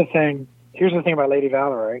here's the thing. Here's the thing about Lady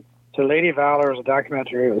Valor, right? So Lady Valor is a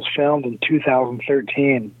documentary. It was filmed in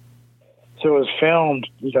 2013. So it was filmed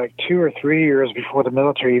like 2 or 3 years before the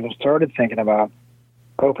military even started thinking about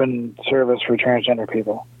open service for transgender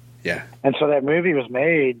people. Yeah. And so that movie was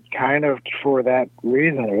made kind of for that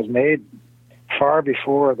reason. It was made far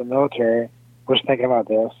before the military was thinking about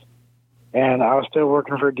this. And I was still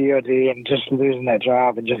working for DOD and just losing that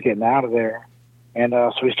job and just getting out of there. And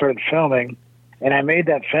so we started filming. And I made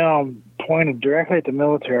that film pointed directly at the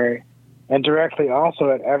military and directly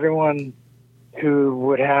also at everyone who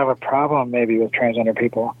would have a problem maybe with transgender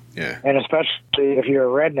people. Yeah. And especially if you're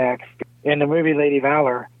a redneck. In the movie Lady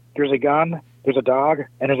Valor, there's a gun, there's a dog,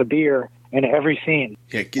 and there's a beer in every scene.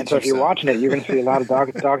 Yeah, and so if you're watching it, you're going to see a lot of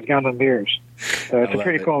dogs, guns, and beers. So it's a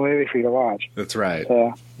pretty cool movie for you to watch. That's right.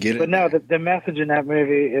 So, but no, the message in that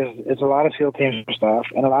movie is a lot of SEAL team stuff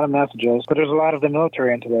and a lot of messages, but there's a lot of the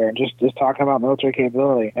military into there, and just talking about military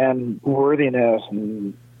capability and worthiness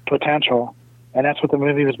and potential. And that's what the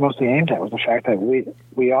movie was mostly aimed at, was the fact that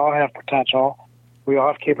we all have potential, we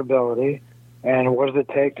all have capability, and what does it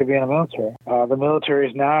take to be in the military? The military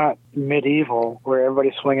is not medieval, where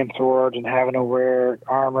everybody's swinging swords and having to wear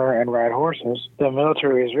armor and ride horses. The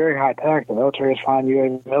military is very high tech. The military is fine.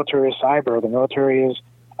 The military is cyber. The military is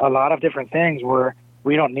a lot of different things where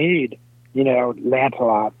we don't need,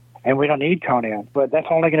 Lancelot, and we don't need Conan. But that's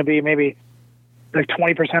only going to be maybe like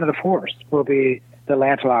 20% of the force will be the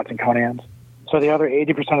Lancelots and Conans. So the other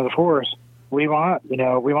 80% of the force, we want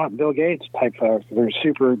Bill Gates type folks. They're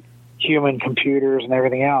super human computers and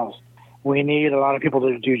everything else. We need a lot of people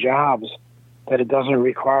to do jobs that it doesn't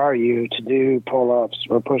require you to do pull-ups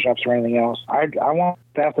or push-ups or anything else. I want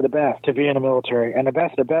the best of the best to be in the military. And the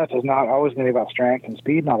best of the best is not always going to be about strength and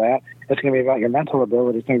speed and all that. It's going to be about your mental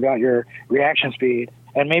ability. It's going to be about your reaction speed.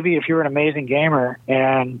 And maybe if you're an amazing gamer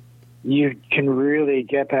and you can really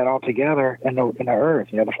get that all together in the earth,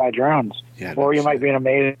 to fly drones. Yeah, or you might be an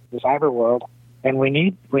amazing cyber world. And we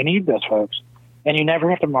need those folks. And you never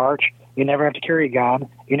have to march. You never have to carry a gun.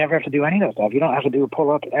 You never have to do any of that stuff. You don't have to do a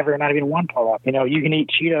pull-up ever, not even one pull-up. You can eat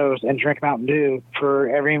Cheetos and drink Mountain Dew for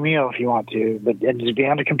every meal if you want to, and just be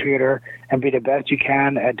on the computer and be the best you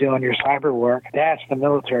can at doing your cyber work. That's the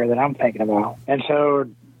military that I'm thinking about. And so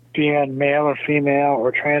being male or female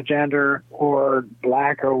or transgender or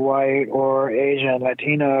black or white or Asian,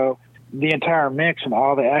 Latino, the entire mix and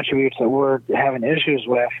all the attributes that we're having issues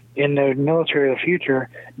with in the military of the future,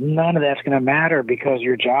 none of that's going to matter because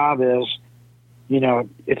your job is,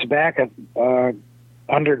 it's back at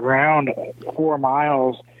underground 4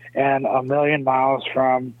 miles and 1,000,000 miles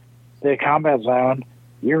from the combat zone.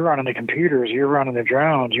 You're running the computers, you're running the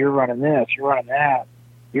drones, you're running this, you're running that.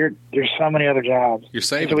 There's so many other jobs. You're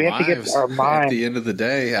saving so we lives have to get our mind. At the end of the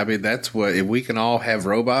day. I mean, that's what, if we can all have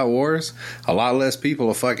robot wars, a lot less people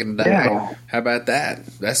will fucking die. Yeah. How about that?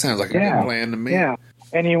 That sounds like a good plan to me. Yeah.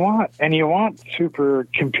 And you want super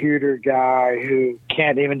computer guy who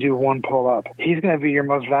can't even do one pull up. He's going to be your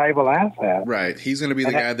most valuable asset. Right. He's going to be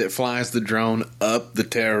the guy that flies the drone up the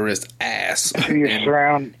terrorist ass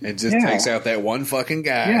and just takes out that one fucking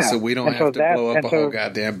guy. Yeah. So we don't have to blow up a whole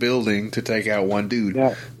goddamn building to take out one dude.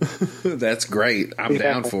 Yeah. That's great. I'm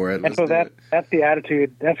down for it. And so that's the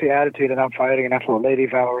attitude. That's the attitude that I'm fighting, and that's what Lady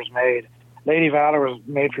Valor was made. Lady Valor was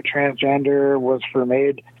made for transgender. Was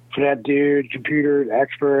made for that dude, computer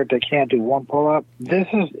expert that can't do one pull-up.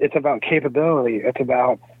 It's about capability. It's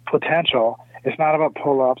about potential. It's not about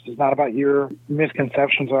pull-ups. It's not about your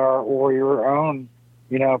misconceptions or your own,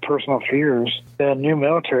 personal fears. The new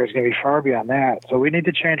military is going to be far beyond that. So we need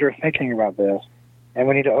to change our thinking about this. And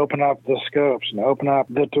we need to open up the scopes and open up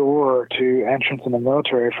the door to entrance in the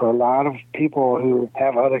military for a lot of people who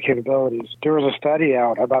have other capabilities. There was a study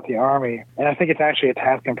out about the Army, and I think it's actually a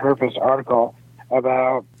Task and Purpose article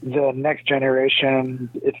about the next generation.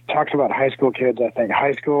 It talks about high school kids, I think.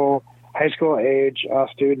 High school age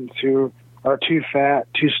students who are too fat,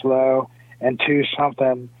 too slow, and too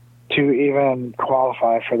something to even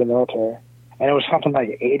qualify for the military. And it was something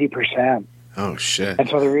like 80%. Oh, shit. And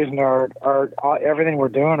so the reason our everything we're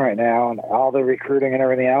doing right now and all the recruiting and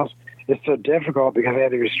everything else is so difficult because they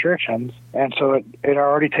have the restrictions. And so it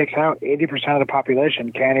already takes out 80% of the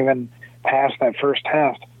population can't even pass that first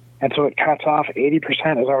test And so it cuts off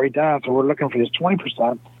 80% is already done. So we're looking for this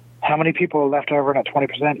 20%. How many people are left over in that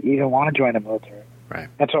 20% even want to join the military? Right.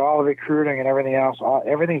 And so all the recruiting and everything else,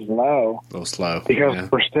 everything's low. A little slow. Because yeah.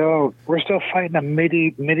 we're still fighting a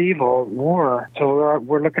medieval war. So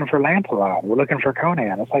we're looking for Lancelot. We're looking for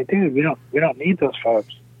Conan. It's like, dude, we don't need those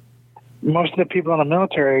folks. Most of the people in the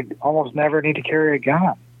military almost never need to carry a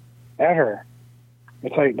gun, ever.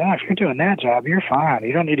 It's like, no, if you're doing that job, you're fine.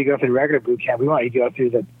 You don't need to go through regular boot camp. We want you to go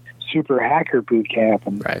through the super hacker boot camp.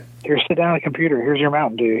 And right. Here, sit down on the computer. Here's your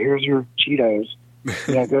Mountain Dew. Here's your Cheetos.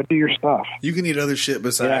 Go do your stuff. You can eat other shit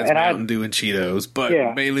besides Mountain Dew and Cheetos, but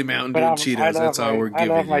mainly Mountain Dew and Cheetos. That's all we're giving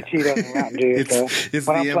you. I love my Cheetos and Mountain Dew. It's the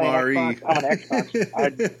MRE. Xbox, I'm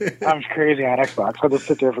an Xbox. I'm crazy on Xbox. I'll just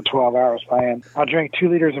sit there for 12 hours playing. I'll drink 2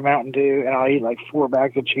 liters of Mountain Dew, and I'll eat like 4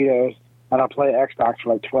 bags of Cheetos, and I'll play Xbox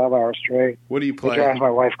for like 12 hours straight. What do you play? It drives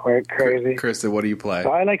my wife quite crazy. Kristen, what do you play?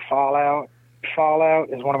 So I like Fallout.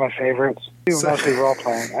 Fallout is one of my favorites. Mostly role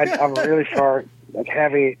playing. I'm really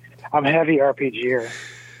heavy. I'm heavy RPGer.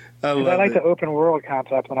 I like the open world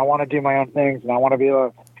concept, and I want to do my own things, and I want to be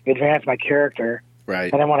able to advance my character. Right.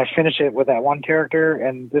 And then when I finish it with that one character,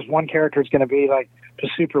 and this one character is going to be like the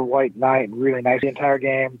super white knight, really nice the entire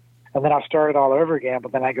game, and then I'll start it all over again,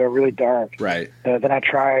 but then I go really dark. Right. Then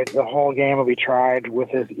the whole game will be tried with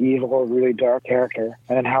this evil, really dark character,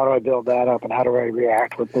 and then how do I build that up, and how do I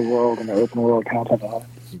react with the world and the open world concept of it.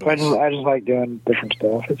 I just like doing different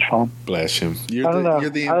stuff. It's fun. Bless him. You're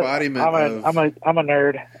the embodiment of. I'm a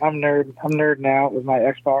nerd. I'm nerding out with my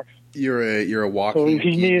Xbox. You're a walking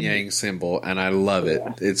yin yang symbol, and I love it.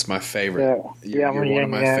 Yeah. It's my favorite. You're one of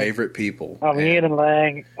my favorite people. I'm yin and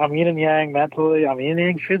yang. I'm yin and yang mentally. I'm yin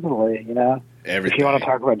and yang physically. Everything. If you want to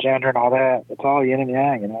talk about gender and all that, it's all yin and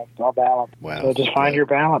yang. It's all balance. Wow. So just find your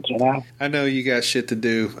balance. I know you got shit to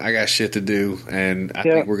do. I got shit to do, and I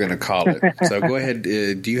think we're going to call it. So go ahead.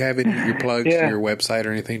 Do you have any of your plugs to your website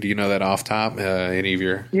or anything? Do you know that off top? Any of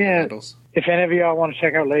your handles? If any of y'all want to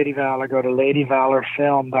check out Lady Valor, go to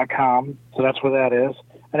ladyvalorfilm.com. So that's where that is.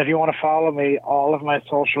 And if you want to follow me, all of my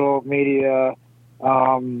social media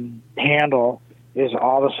handle is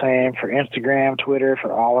all the same for Instagram, Twitter,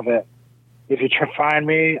 for all of it. If you find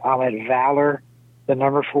me, I'm at Valor, the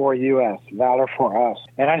number 4 US, Valor for Us.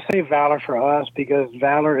 And I say Valor for Us because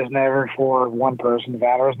Valor is never for one person.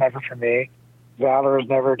 Valor is never for me. Valor is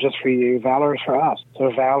never just for you. Valor is for us.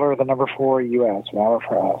 So Valor, the number 4 US, Valor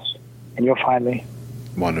for Us. And you'll find me.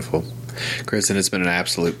 Wonderful. Kristen, it's been an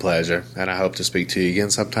absolute pleasure, and I hope to speak to you again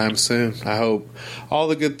sometime soon. I hope all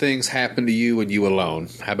the good things happen to you and you alone.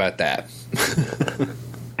 How about that?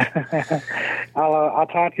 I'll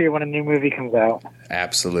talk to you when a new movie comes out.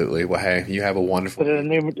 Absolutely. Well, hey, you have a wonderful. But a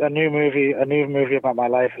new movie about my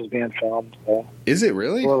life is being filmed. So. Is it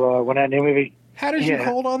really? Well, when that new movie. How did you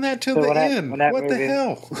hold on that till the end? What the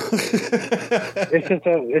hell?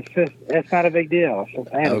 It's not a big deal. It's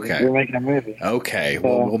just, okay. We're making a movie. Okay.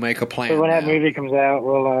 So, we'll make a plan. So when that movie comes out,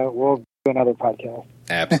 we'll do another podcast.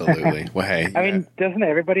 Absolutely. Well, hey. I mean, doesn't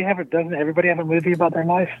everybody have a movie about their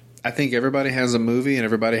life? I think everybody has a movie and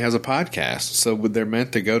everybody has a podcast. So they're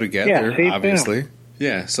meant to go together, obviously. Boom.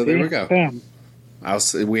 Yeah, so there we go. Boom.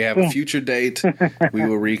 We have a future date. We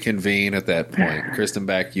will reconvene at that point. Kristen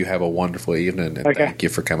Beck, you have a wonderful evening, and thank you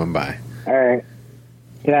for coming by. All right.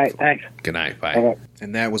 Good night. Thanks. Good night. Bye. Bye.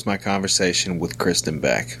 And that was my conversation with Kristen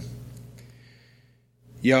Beck.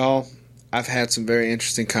 Y'all, I've had some very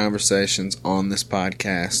interesting conversations on this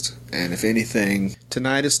podcast, and if anything,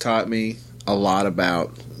 tonight has taught me a lot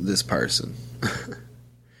about this person.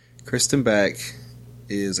 Kristen Beck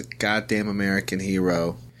is a goddamn American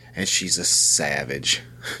hero, and she's a savage.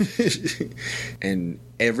 And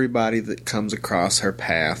everybody that comes across her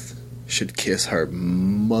path should kiss her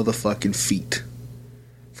motherfucking feet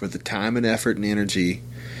for the time and effort and energy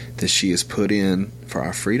that she has put in for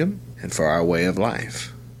our freedom and for our way of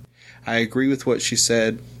life. I agree with what she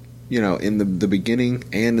said, in the beginning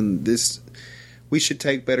and in this. We should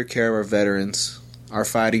take better care of our veterans, our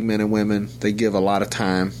fighting men and women. They give a lot of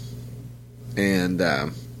time, and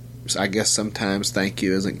so I guess sometimes thank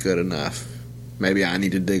you isn't good enough. Maybe I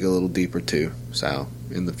need to dig a little deeper too. So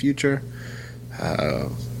in the future,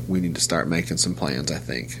 we need to start making some plans, I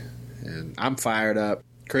think. And I'm fired up.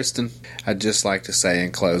 Kristen, I'd just like to say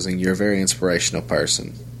in closing, you're a very inspirational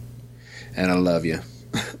person, and I love you.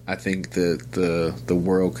 I think that the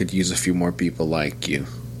world could use a few more people like you.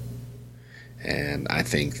 And I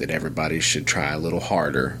think that everybody should try a little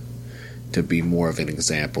harder to be more of an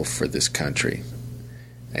example for this country.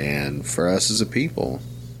 And for us as a people,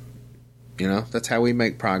 that's how we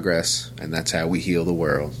make progress, and that's how we heal the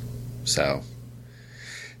world. So,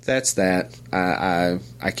 that's that.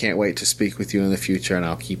 I can't wait to speak with you in the future, and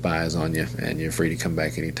I'll keep eyes on you, and you're free to come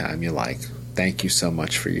back anytime you like. Thank you so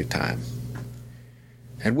much for your time.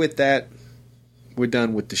 And with that, we're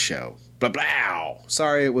done with the show. Blah, blah.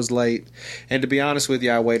 Sorry it was late. And to be honest with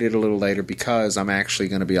you, I waited a little later because I'm actually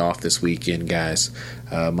going to be off this weekend, guys.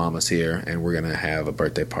 Mama's here, and we're going to have a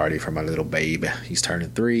birthday party for my little babe. He's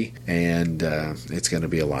turning 3, and it's going to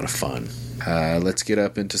be a lot of fun. Let's get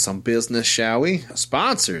up into some business, shall we?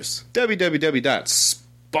 Sponsors.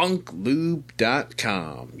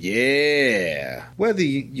 www.spunklube.com. Yeah. Whether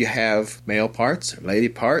you have male parts or lady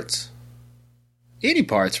parts, any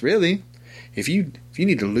parts, really. If you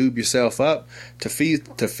need to lube yourself up to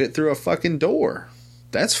fit through a fucking door,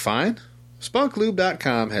 that's fine.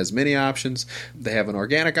 SpunkLube.com has many options. They have an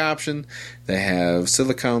organic option. They have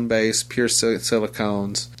silicone-based, pure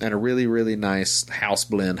silicones, and a really, really nice house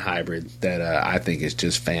blend hybrid that I think is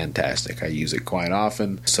just fantastic. I use it quite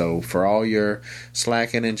often. So for all your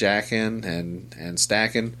slacking and jacking and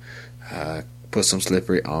stacking, put some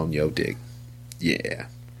slippery on your dick. Yeah.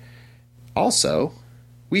 Also,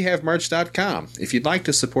 we have merch.com. If you'd like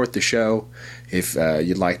to support the show, if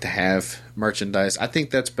you'd like to have merchandise, I think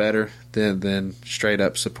that's better than straight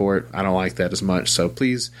up support. I don't like that as much. So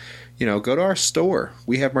please, go to our store.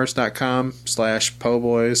 We have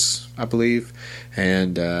merch.com/poboys, I believe.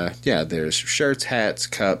 And there's shirts, hats,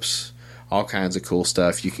 cups, all kinds of cool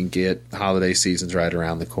stuff you can get. The holiday season's right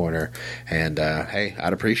around the corner. And hey,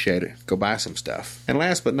 I'd appreciate it. Go buy some stuff. And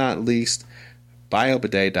last but not least,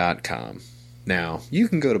 biobidet.com. Now, you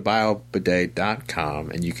can go to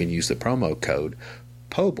biobidet.com and you can use the promo code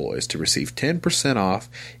POBOYS to receive 10% off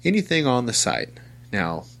anything on the site.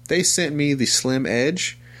 Now, they sent me the Slim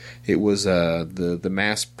Edge. It was the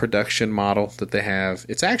mass production model that they have.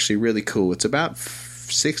 It's actually really cool. It's about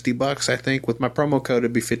 $60, I think. With my promo code,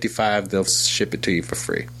 it'd be $55. They'll ship it to you for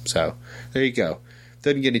free. So, there you go.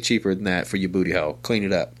 Doesn't get any cheaper than that for your booty hole. Clean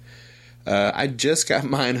it up. I just got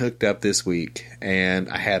mine hooked up this week, and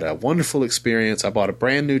I had a wonderful experience. I bought a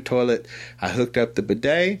brand new toilet. I hooked up the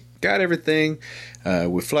bidet, got everything.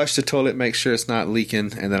 We flushed the toilet, make sure it's not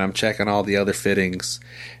leaking, and then I'm checking all the other fittings.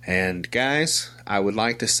 And guys, I would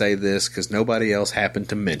like to say this because nobody else happened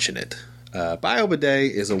to mention it.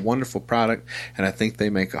 BioBidet is a wonderful product, and I think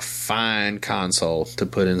they make a fine console to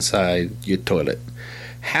put inside your toilet.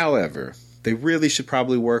 However, they really should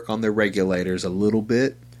probably work on their regulators a little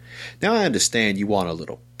bit. Now, I understand you want a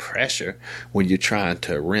little pressure when you're trying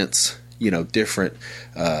to rinse, different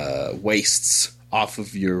wastes off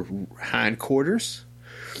of your hindquarters.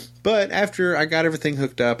 But after I got everything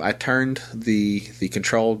hooked up, I turned the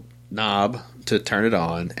control knob to turn it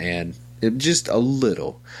on, and it just a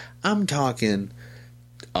little. I'm talking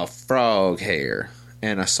a frog hair.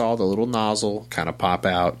 And I saw the little nozzle kind of pop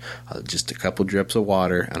out, just a couple drips of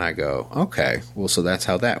water, and I go, okay, well, so that's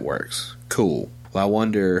how that works. Cool. Well, I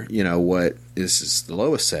wonder, what is the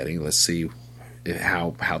lowest setting. Let's see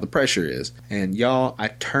how the pressure is. And y'all, I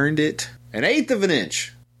turned it 1/8 of an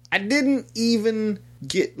inch. I didn't even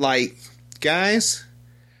get guys,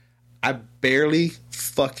 I barely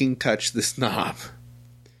fucking touched this knob.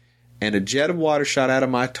 And a jet of water shot out of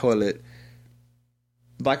my toilet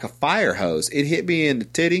like a fire hose. It hit me in the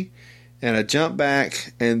titty, and I jumped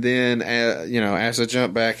back, and then, as I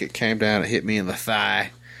jumped back, it came down, it hit me in the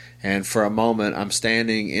thigh. And for a moment, I'm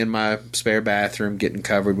standing in my spare bathroom getting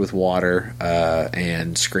covered with water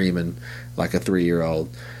and screaming like a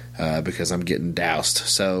 3-year-old because I'm getting doused.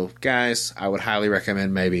 So, guys, I would highly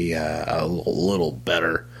recommend maybe a little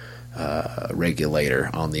better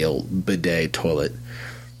regulator on the old bidet toilet.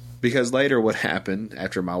 Because later what happened,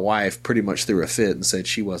 after my wife pretty much threw a fit and said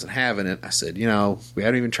she wasn't having it, I said, we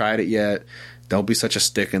haven't even tried it yet. Don't be such a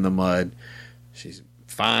stick in the mud. She's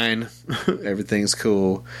fine. Everything's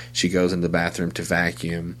cool. She goes in the bathroom to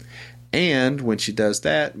vacuum. And when she does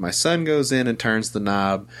that, my son goes in and turns the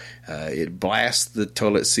knob. It blasts the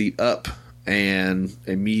toilet seat up and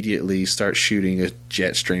immediately starts shooting a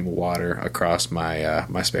jet stream of water across my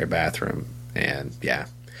spare bathroom. And yeah,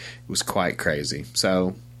 it was quite crazy.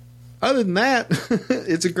 So other than that,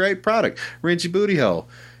 it's a great product. Rinse your booty hole.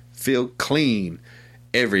 Feel clean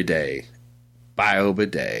every day.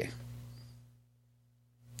 BioBidet.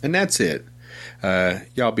 And that's it.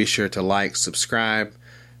 Y'all be sure to like, subscribe,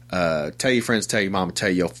 tell your friends, tell your mama, tell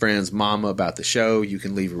your friends' mama about the show. You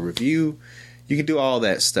can leave a review. You can do all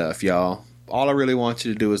that stuff, y'all. All I really want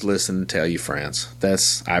you to do is listen and tell your friends.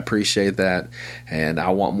 I appreciate that, and I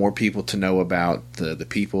want more people to know about the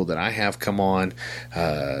people that I have come on,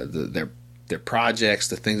 their projects,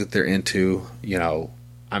 the things that they're into.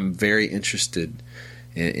 I'm very interested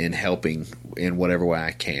in helping in whatever way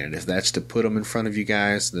I can. And if that's to put them in front of you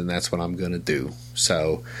guys, then that's what I'm going to do.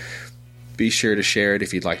 So be sure to share it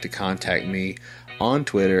if you'd like to contact me on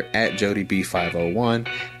Twitter at JodyB501,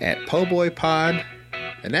 at PoBoyPod,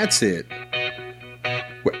 and that's it.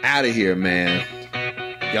 We're out of here, man.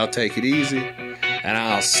 Y'all take it easy, and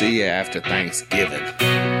I'll see you after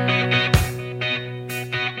Thanksgiving.